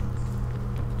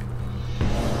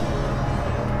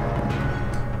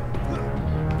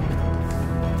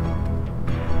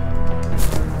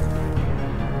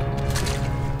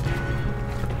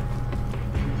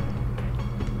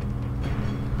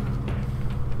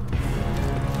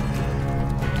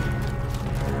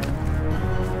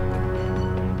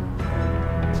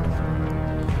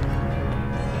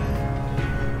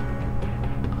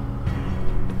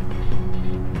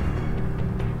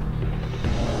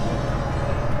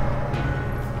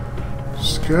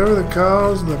 Discover the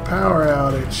cause of the power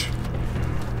outage.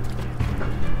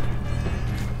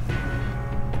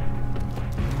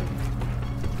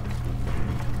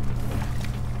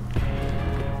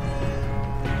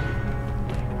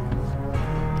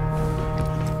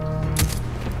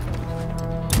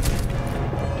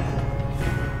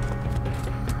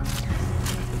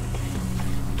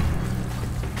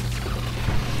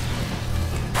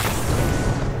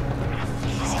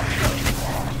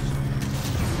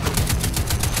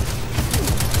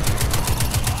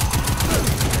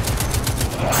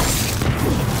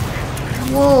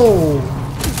 Whoa!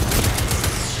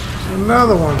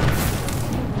 Another one.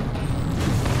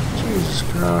 Jesus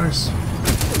Christ.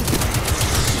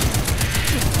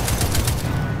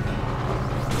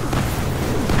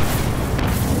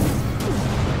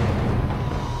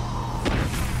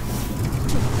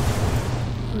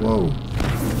 Whoa.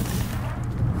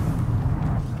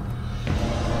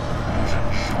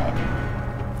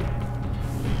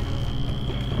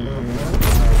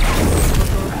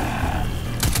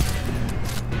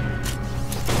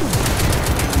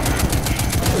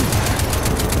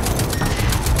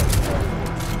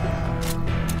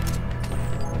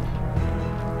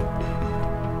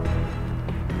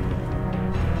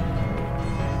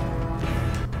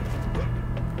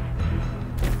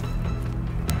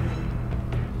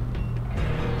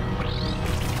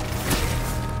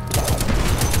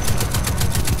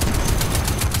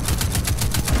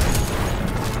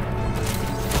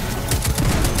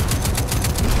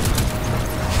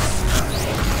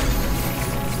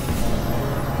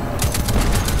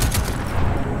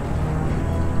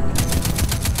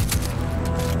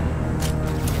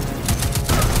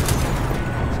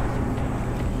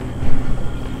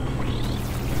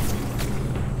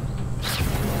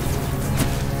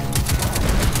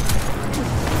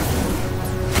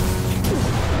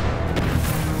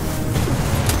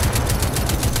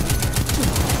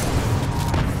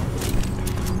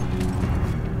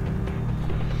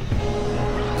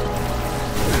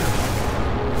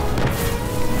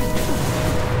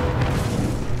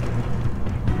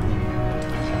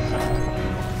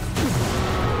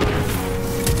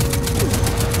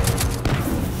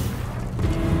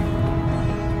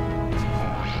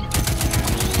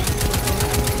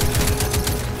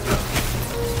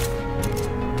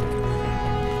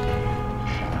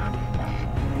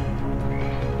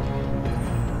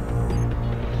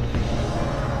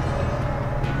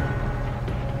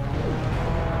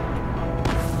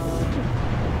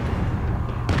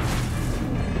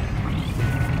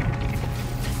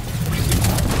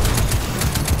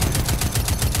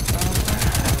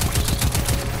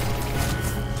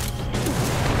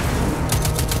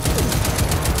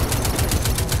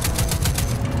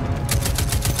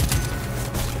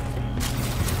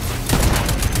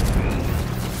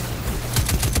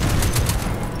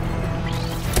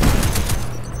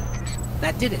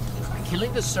 That did it.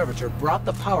 Killing the servitor brought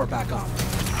the power back on.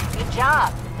 Good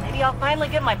job. Maybe I'll finally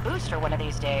get my booster one of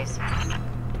these days.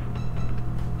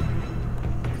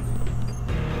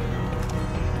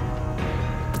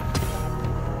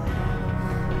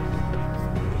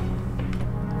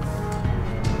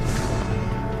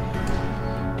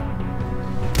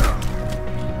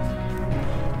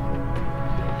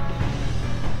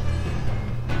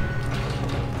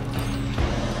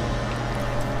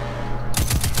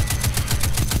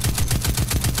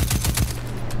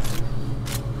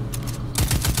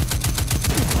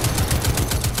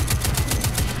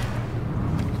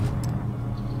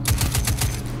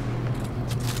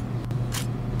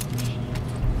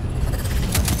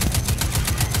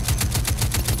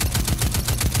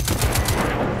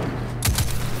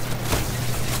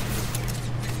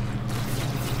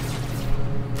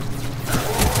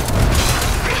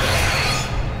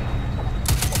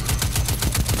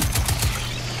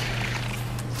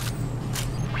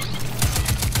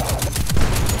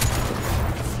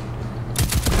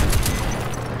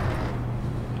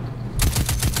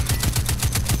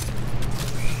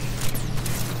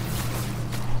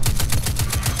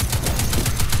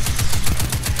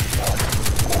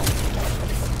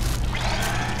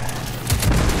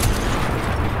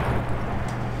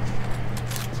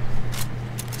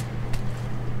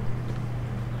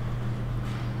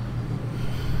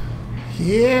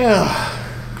 Yeah.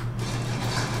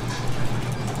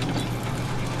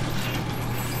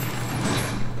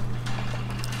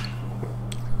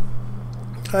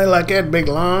 I like that big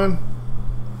lawn.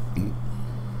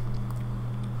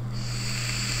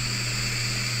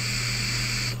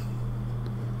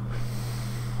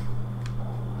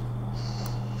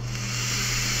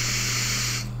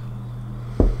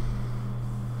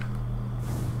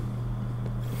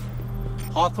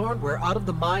 Hawthorne, we're out of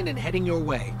the mine and heading your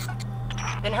way.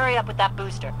 Then hurry up with that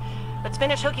booster. Let's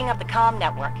finish hooking up the comm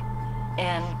network.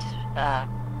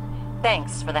 And,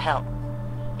 thanks for the help.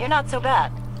 You're not so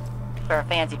bad. For a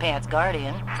fancy pants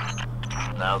guardian.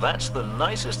 Now that's the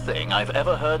nicest thing I've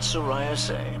ever heard Soraya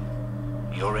say.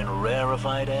 You're in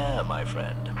rarefied air, my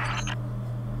friend.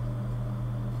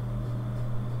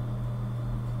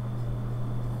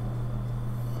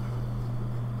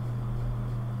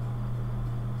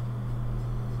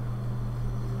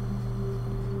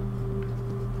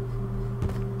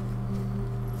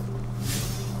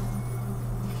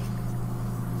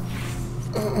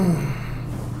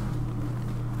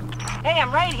 Hey,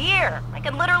 I'm right here. I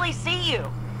can literally see you.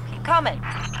 Keep coming.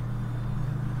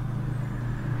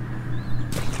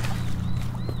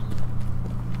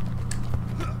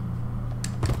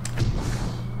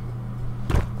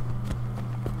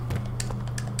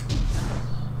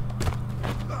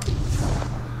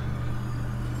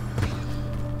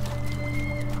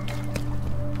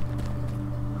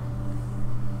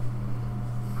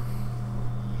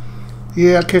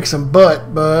 Yeah, kick some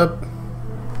butt, bub.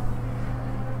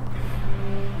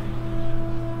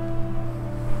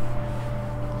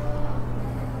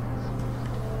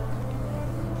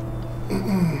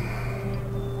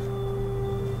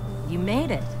 You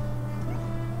made it.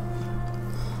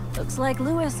 Looks like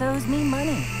Lewis owes me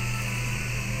money.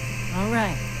 All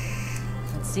right.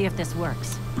 Let's see if this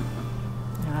works.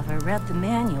 Now, if I read the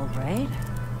manual right...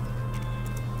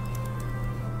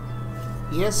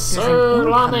 Yes, There's sir, an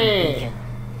Lonnie. incoming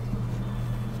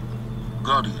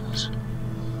Guardians,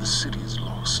 the city is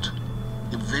lost.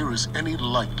 If there is any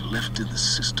light left in the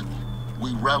system,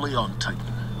 we rally on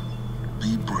Titan.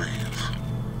 Be brave.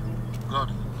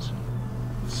 Guardians.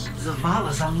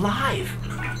 Zavala's alive.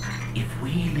 If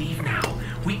we leave now,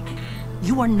 we...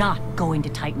 You are not going to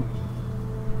Titan.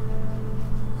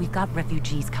 We've got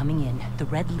refugees coming in. The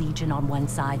Red Legion on one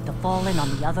side, the Fallen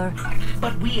on the other.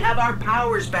 But we have our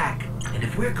powers back. And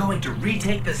if we're going to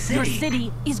retake the city... Your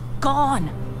city is gone.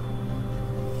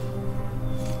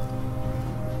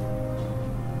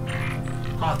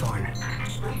 Hawthorne,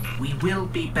 we will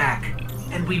be back.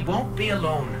 And we won't be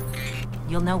alone.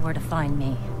 You'll know where to find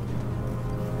me.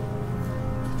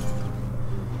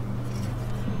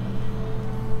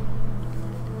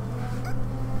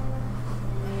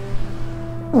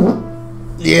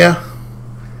 Yeah.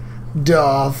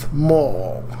 Darth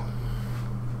Maul.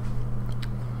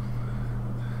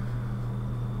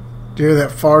 Do you hear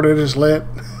that fart I just let?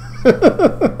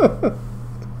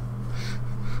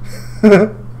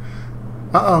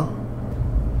 Uh-oh.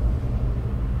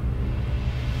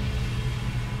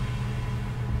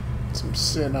 Some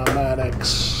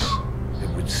cinematics. It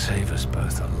would save us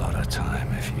both a lot of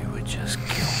time if you would just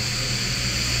kill me.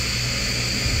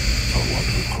 Someone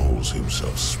who calls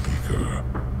himself Speaker,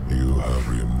 you have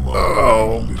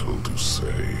remarkably little to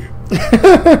say.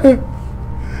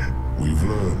 We've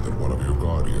learned that one of your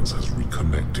guardians has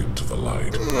reconnected to the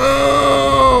light.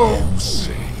 You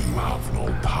say you have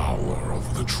no power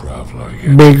over the Traveler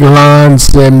yet. Big Lon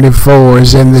 74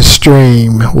 is in the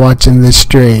stream, watching the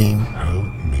stream. Help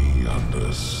me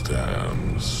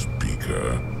understand,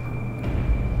 Speaker.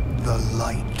 The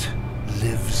light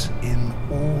lives in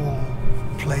all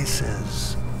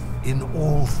places, in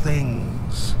all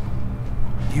things.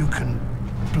 You can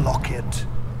block it,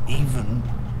 even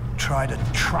try to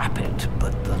trap it,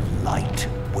 but the light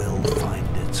will find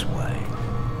its way.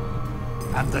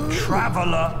 And the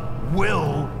Traveler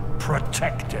will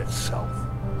protect itself.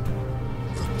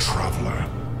 The Traveler.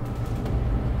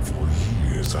 For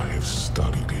years I have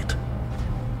studied it.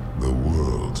 The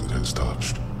worlds it has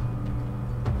touched.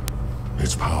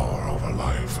 Its power over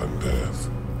life and death.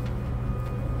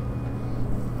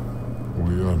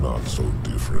 We are not so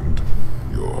different,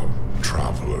 your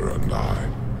Traveler and I.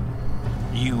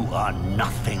 You are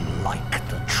nothing like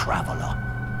the Traveler.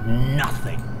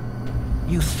 Nothing.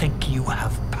 You think you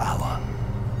have power,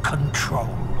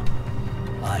 control.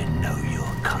 I know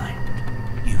your kind.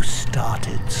 You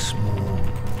started small.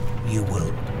 You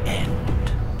will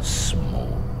end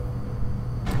small.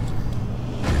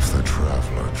 If the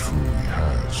Traveler truly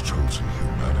has chosen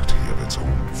humanity of its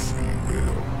own free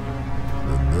will,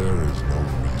 then there is no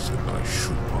reason I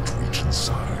should not reach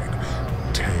inside,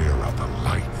 tear out the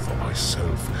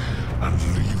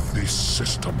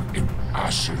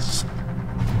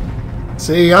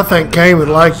See, I think Kane would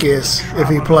like this if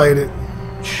he played it.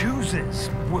 Chooses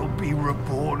will be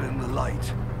reborn in the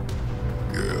light.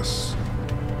 Yes.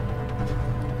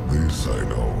 This I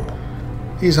know.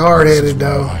 He's hard-headed,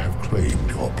 though. I have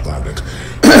claimed your planet.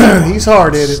 He's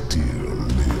hard-headed. Still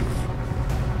live.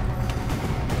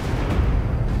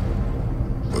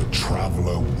 The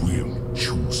Traveler will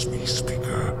choose me,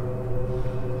 Speaker.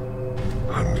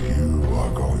 And you are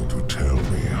going to tell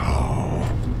me how.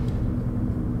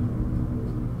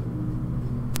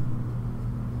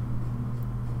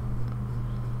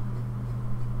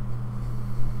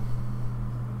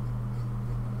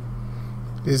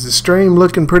 Is the stream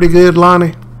looking pretty good,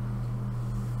 Lonnie?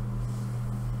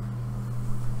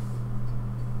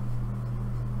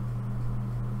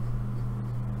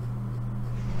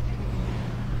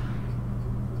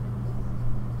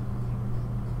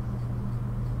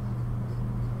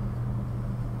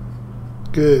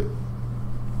 Good.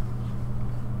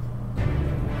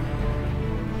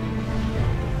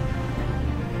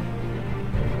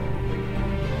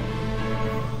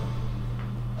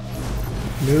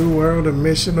 New world of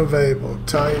mission available.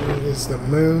 Titan is the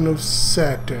moon of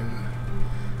Saturn.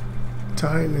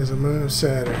 Titan is a moon of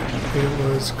Saturn. It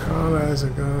was colonized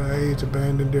and gone age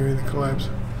abandoned during the collapse.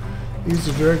 Use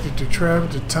the director to travel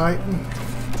to Titan.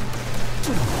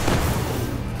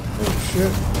 Oh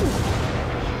shit.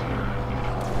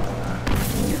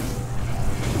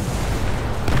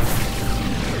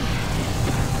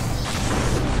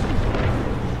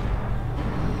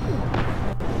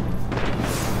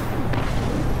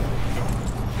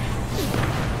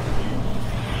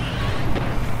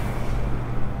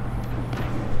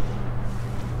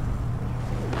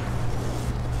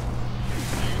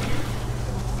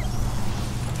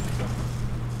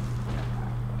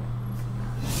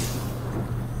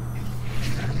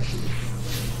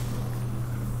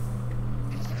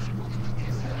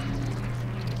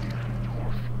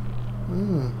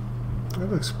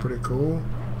 That looks pretty cool.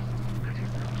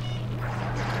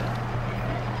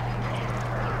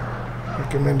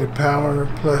 Recommended power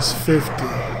plus 50.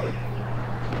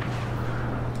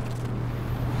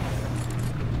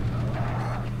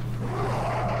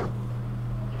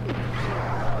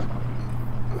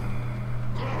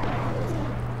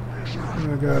 I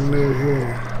got new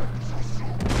here.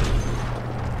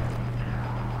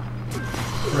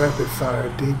 Rapid fire,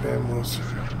 deep ammo.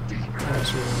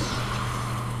 That's right.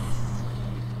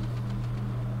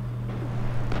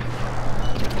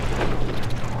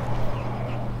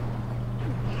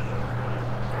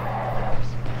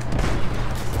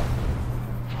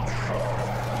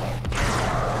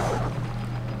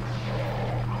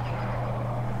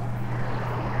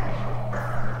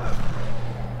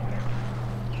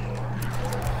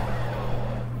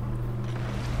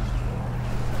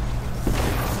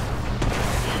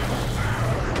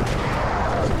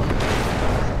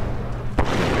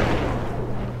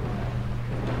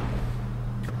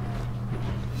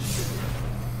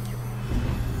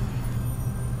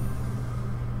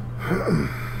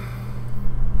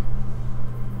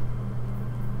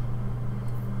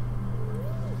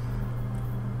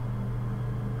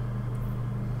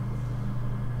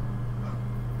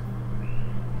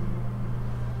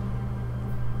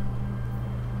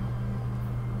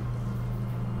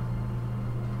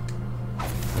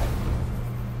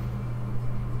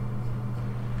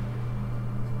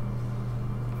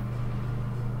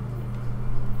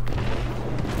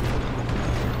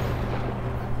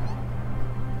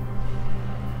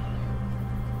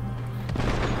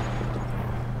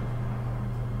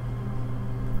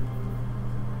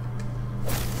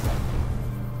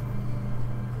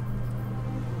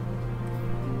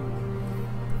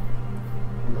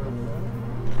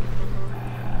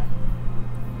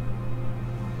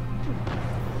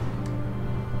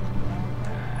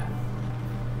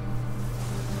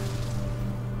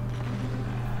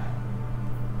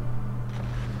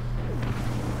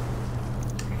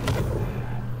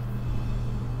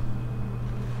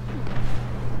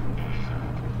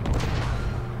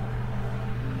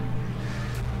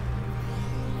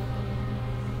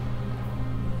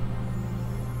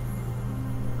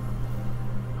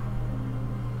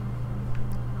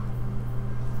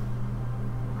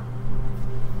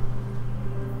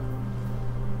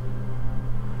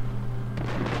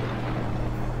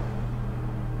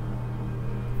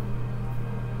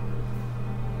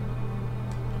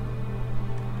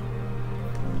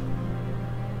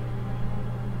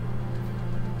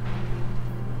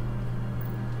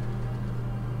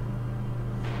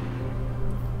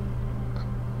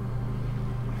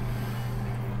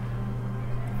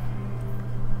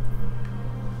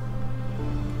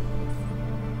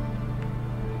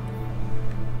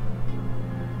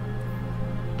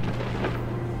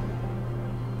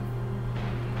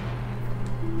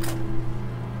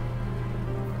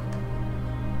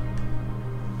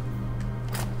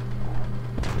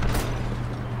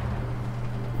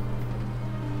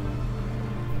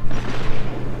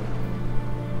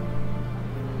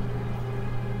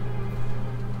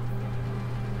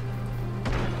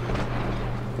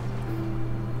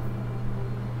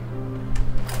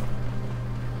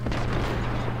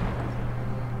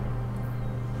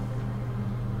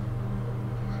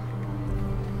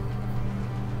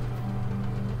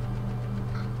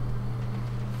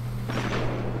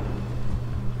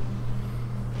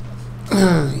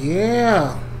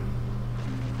 Yeah.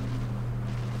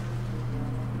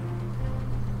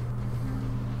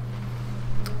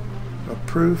 A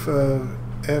proof of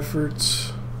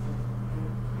efforts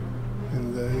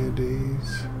in the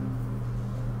ADs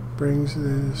brings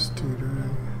this to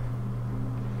the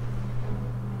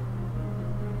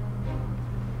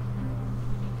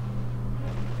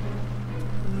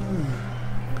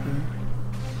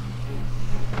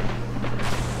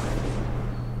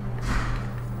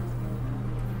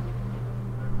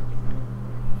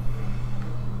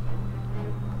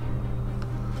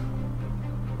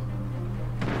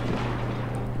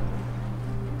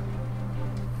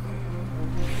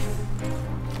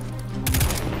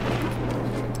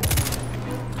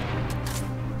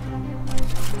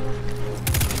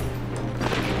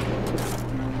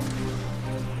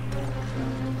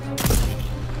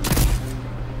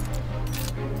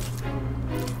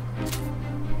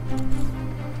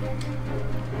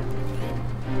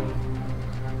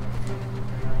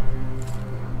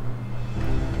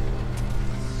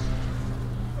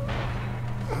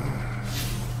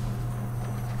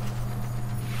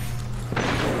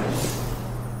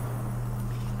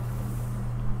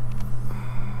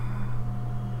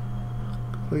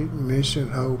complete mission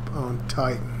hope on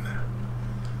Titan.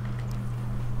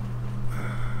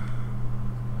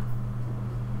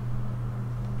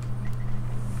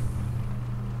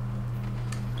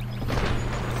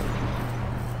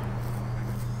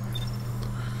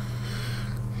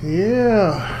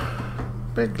 Yeah,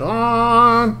 big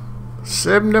line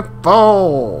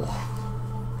 74.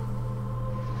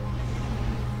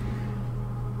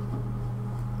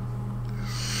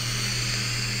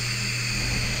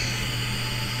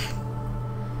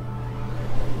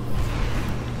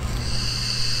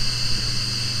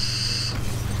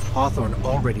 Hawthorne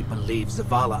already believes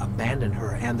Zavala abandoned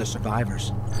her and the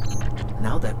survivors.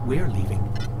 Now that we're leaving,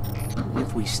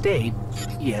 if we stayed,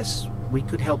 yes, we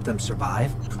could help them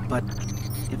survive, but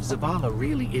if Zavala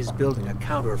really is building a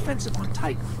counteroffensive on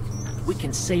Titan, we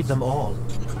can save them all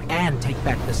and take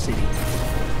back the city.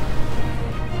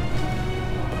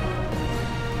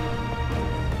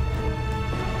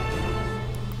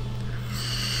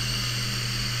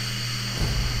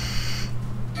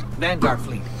 Vanguard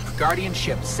Fleet, Guardian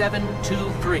Ship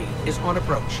 723 is on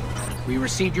approach. We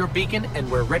received your beacon and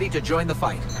we're ready to join the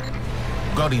fight.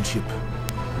 Guardian Ship,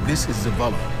 this is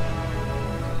Zavala.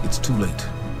 It's too late.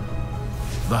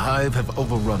 The Hive have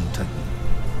overrun Titan.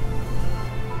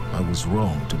 I was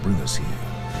wrong to bring us here.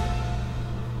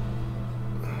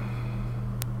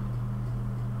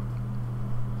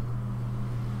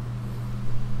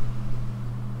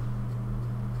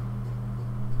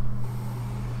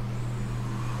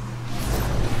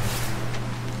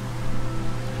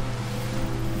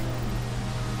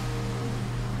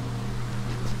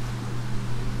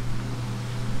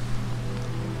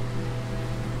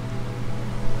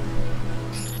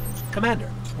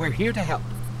 Commander, we're here to help.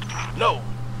 No!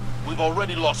 We've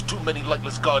already lost too many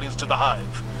lightless Guardians to the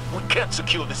Hive. We can't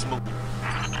secure this move.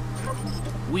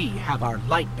 We have our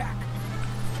light back.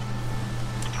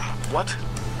 What?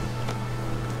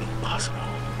 Impossible.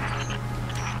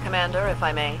 Commander, if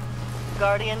I may.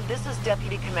 Guardian, this is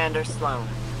Deputy Commander Sloan.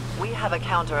 We have a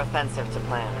counter-offensive to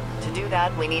plan. To do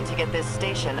that, we need to get this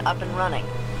station up and running.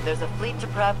 There's a fleet to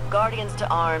prep, Guardians to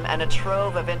arm, and a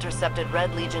trove of intercepted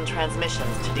Red Legion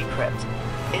transmissions to decrypt.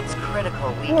 It's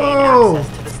critical we gain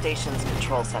access to the station's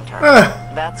control center.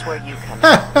 That's where you come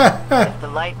in. If the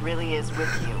light really is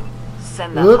with you,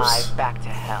 send the Hive back to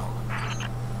hell.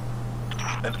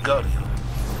 And Guardian,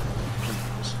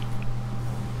 please,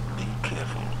 be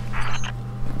careful.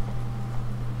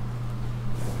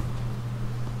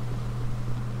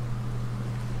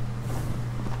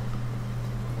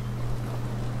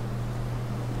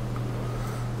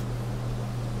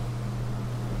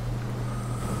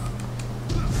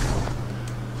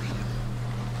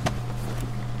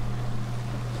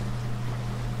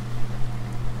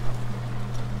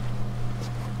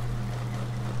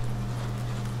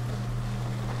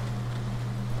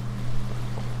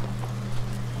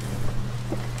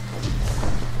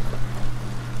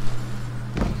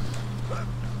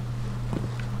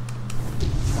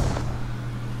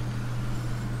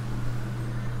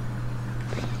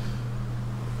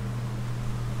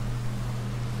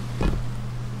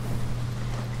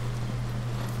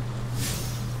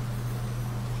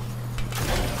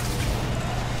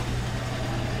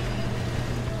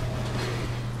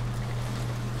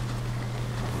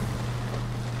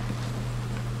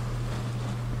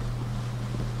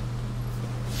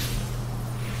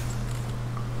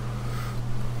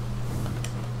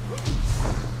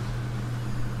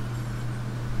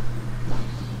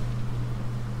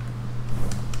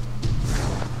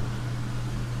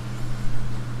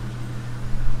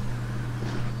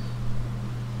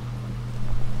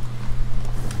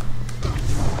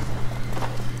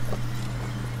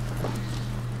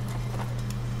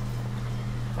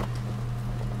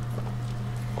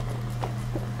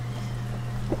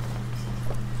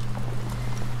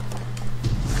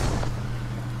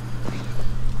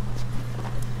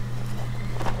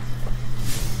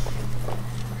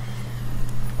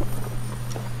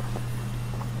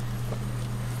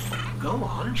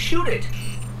 gun, shoot it.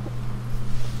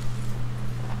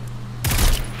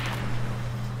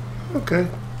 Okay.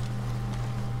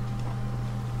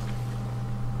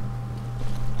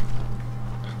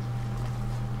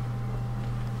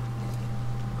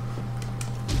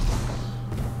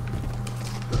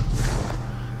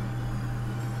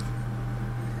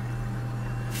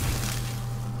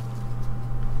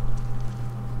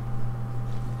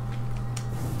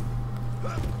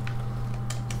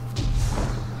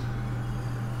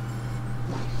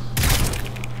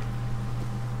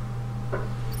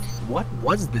 What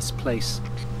was this place?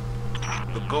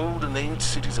 The Golden Age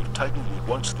cities of Titan were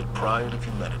once the pride of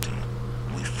humanity.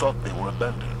 We thought they were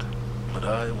abandoned, but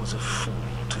I was a fool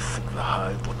to think the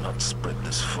Hive would not spread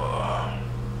this far.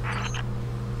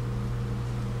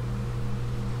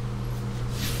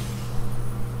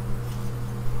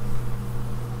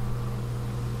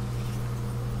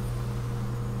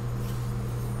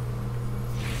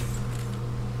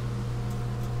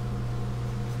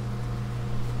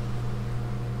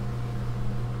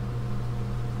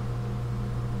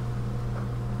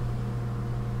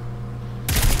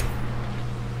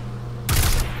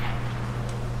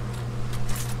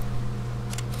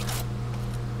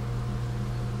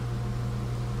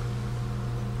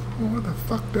 Where the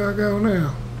fuck do I go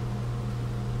now?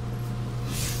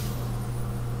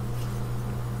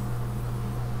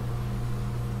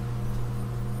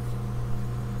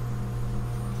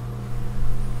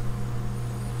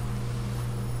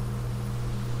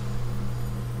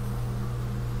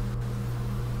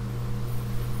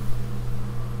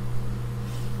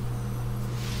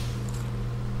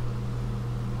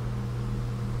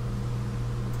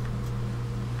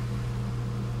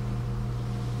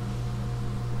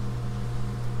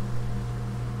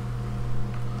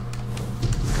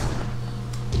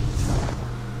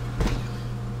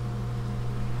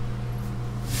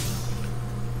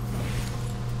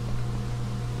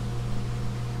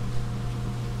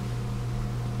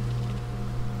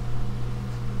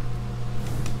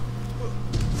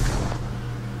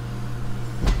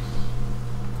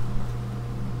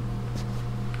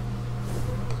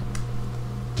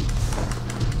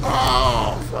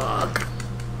 Oh, fuck.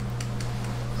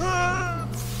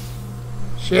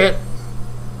 Shit.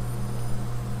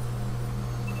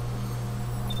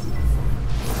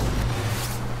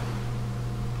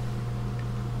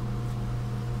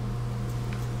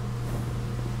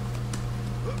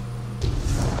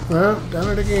 Well,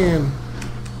 done it again.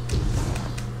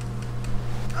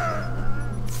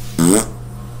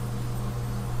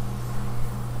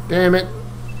 Damn it.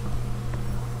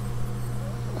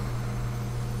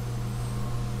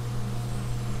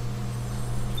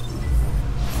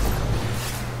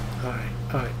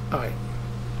 Alright.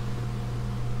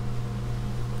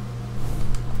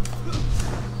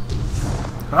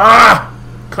 Ah!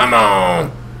 Come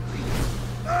on!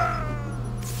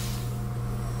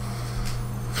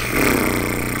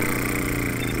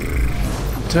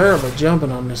 I'm terrible at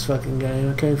jumping on this fucking game.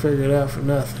 I can't figure it out for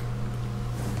nothing.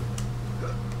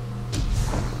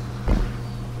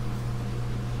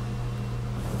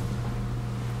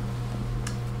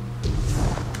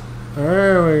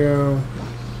 There we go.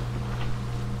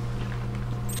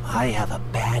 I have a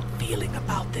bad feeling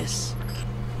about this.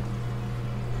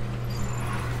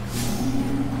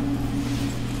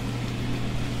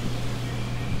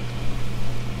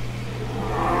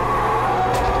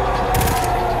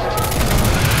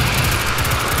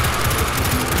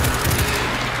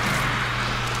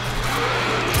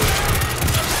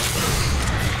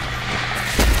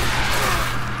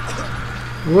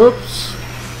 Whoops.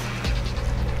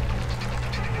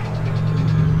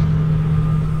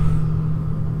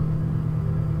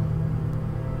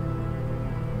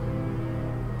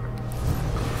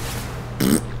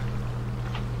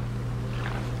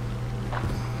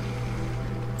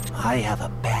 I have a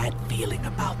bad feeling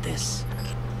about this.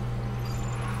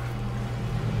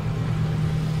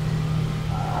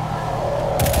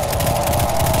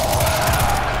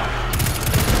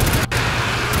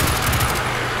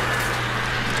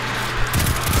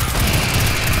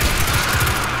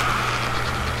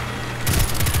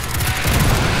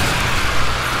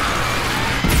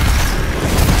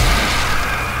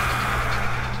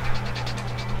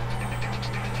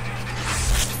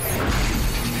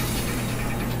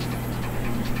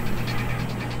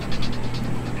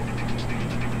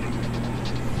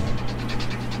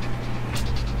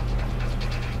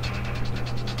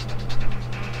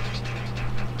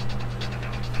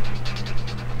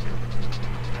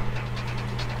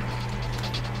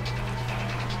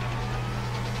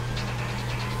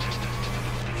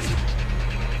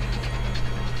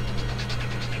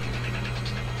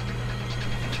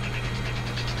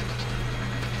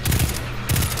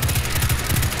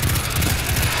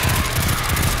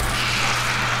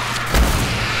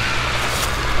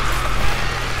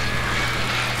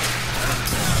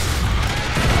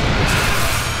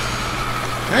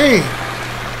 Dang.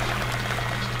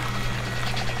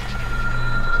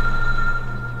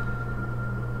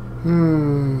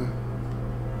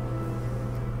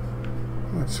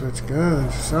 Let's switch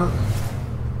guns or something.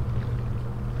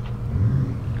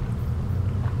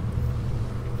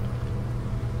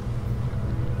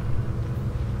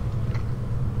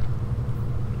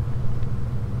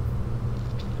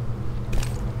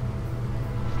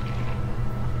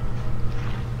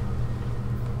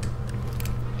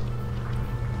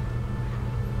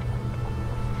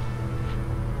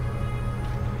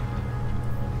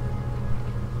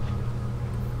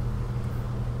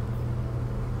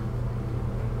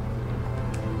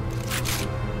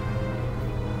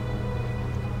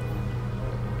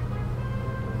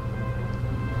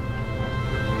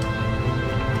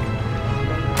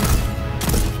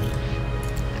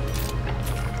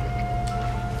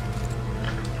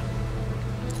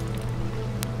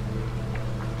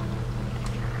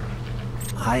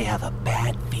 I have a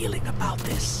bad feeling about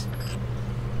this.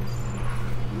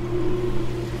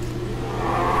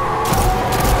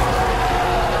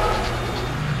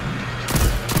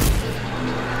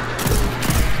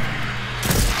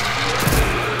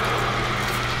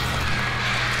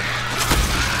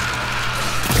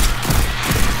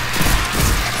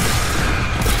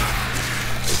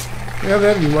 Yeah,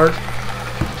 that didn't work.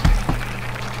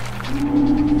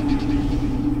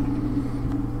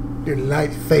 The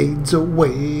light fades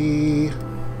away.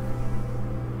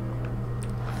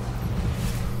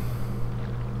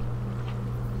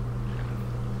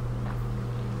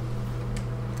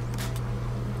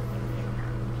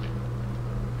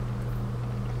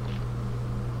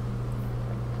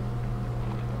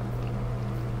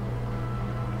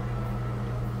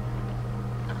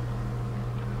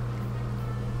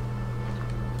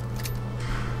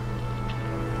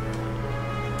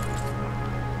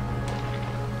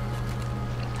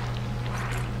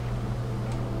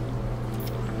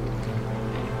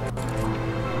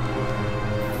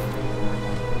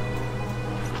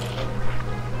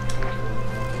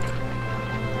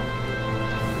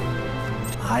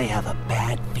 I have a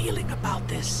bad feeling about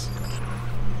this.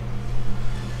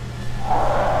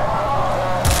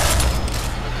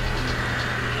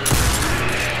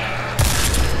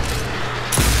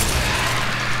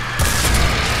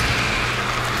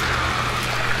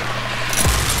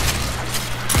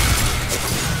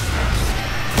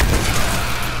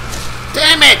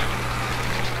 Damn it!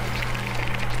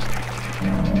 I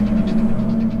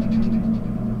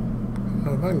don't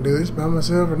know if I can do this by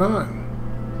myself or not.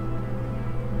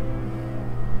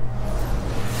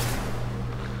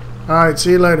 Alright,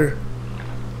 see you later.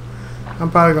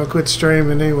 I'm probably gonna quit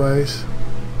streaming anyways.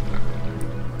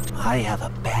 I have a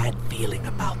bad feeling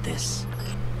about this.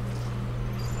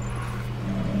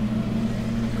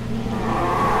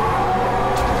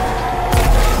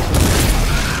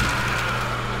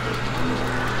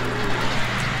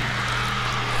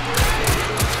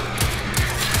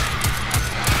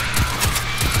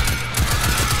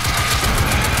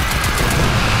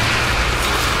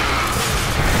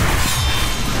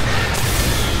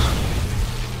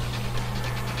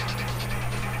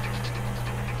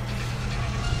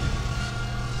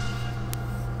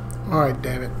 Alright,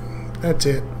 damn it. That's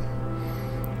it.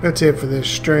 That's it for this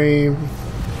stream.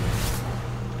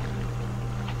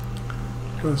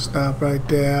 Gonna stop right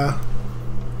there.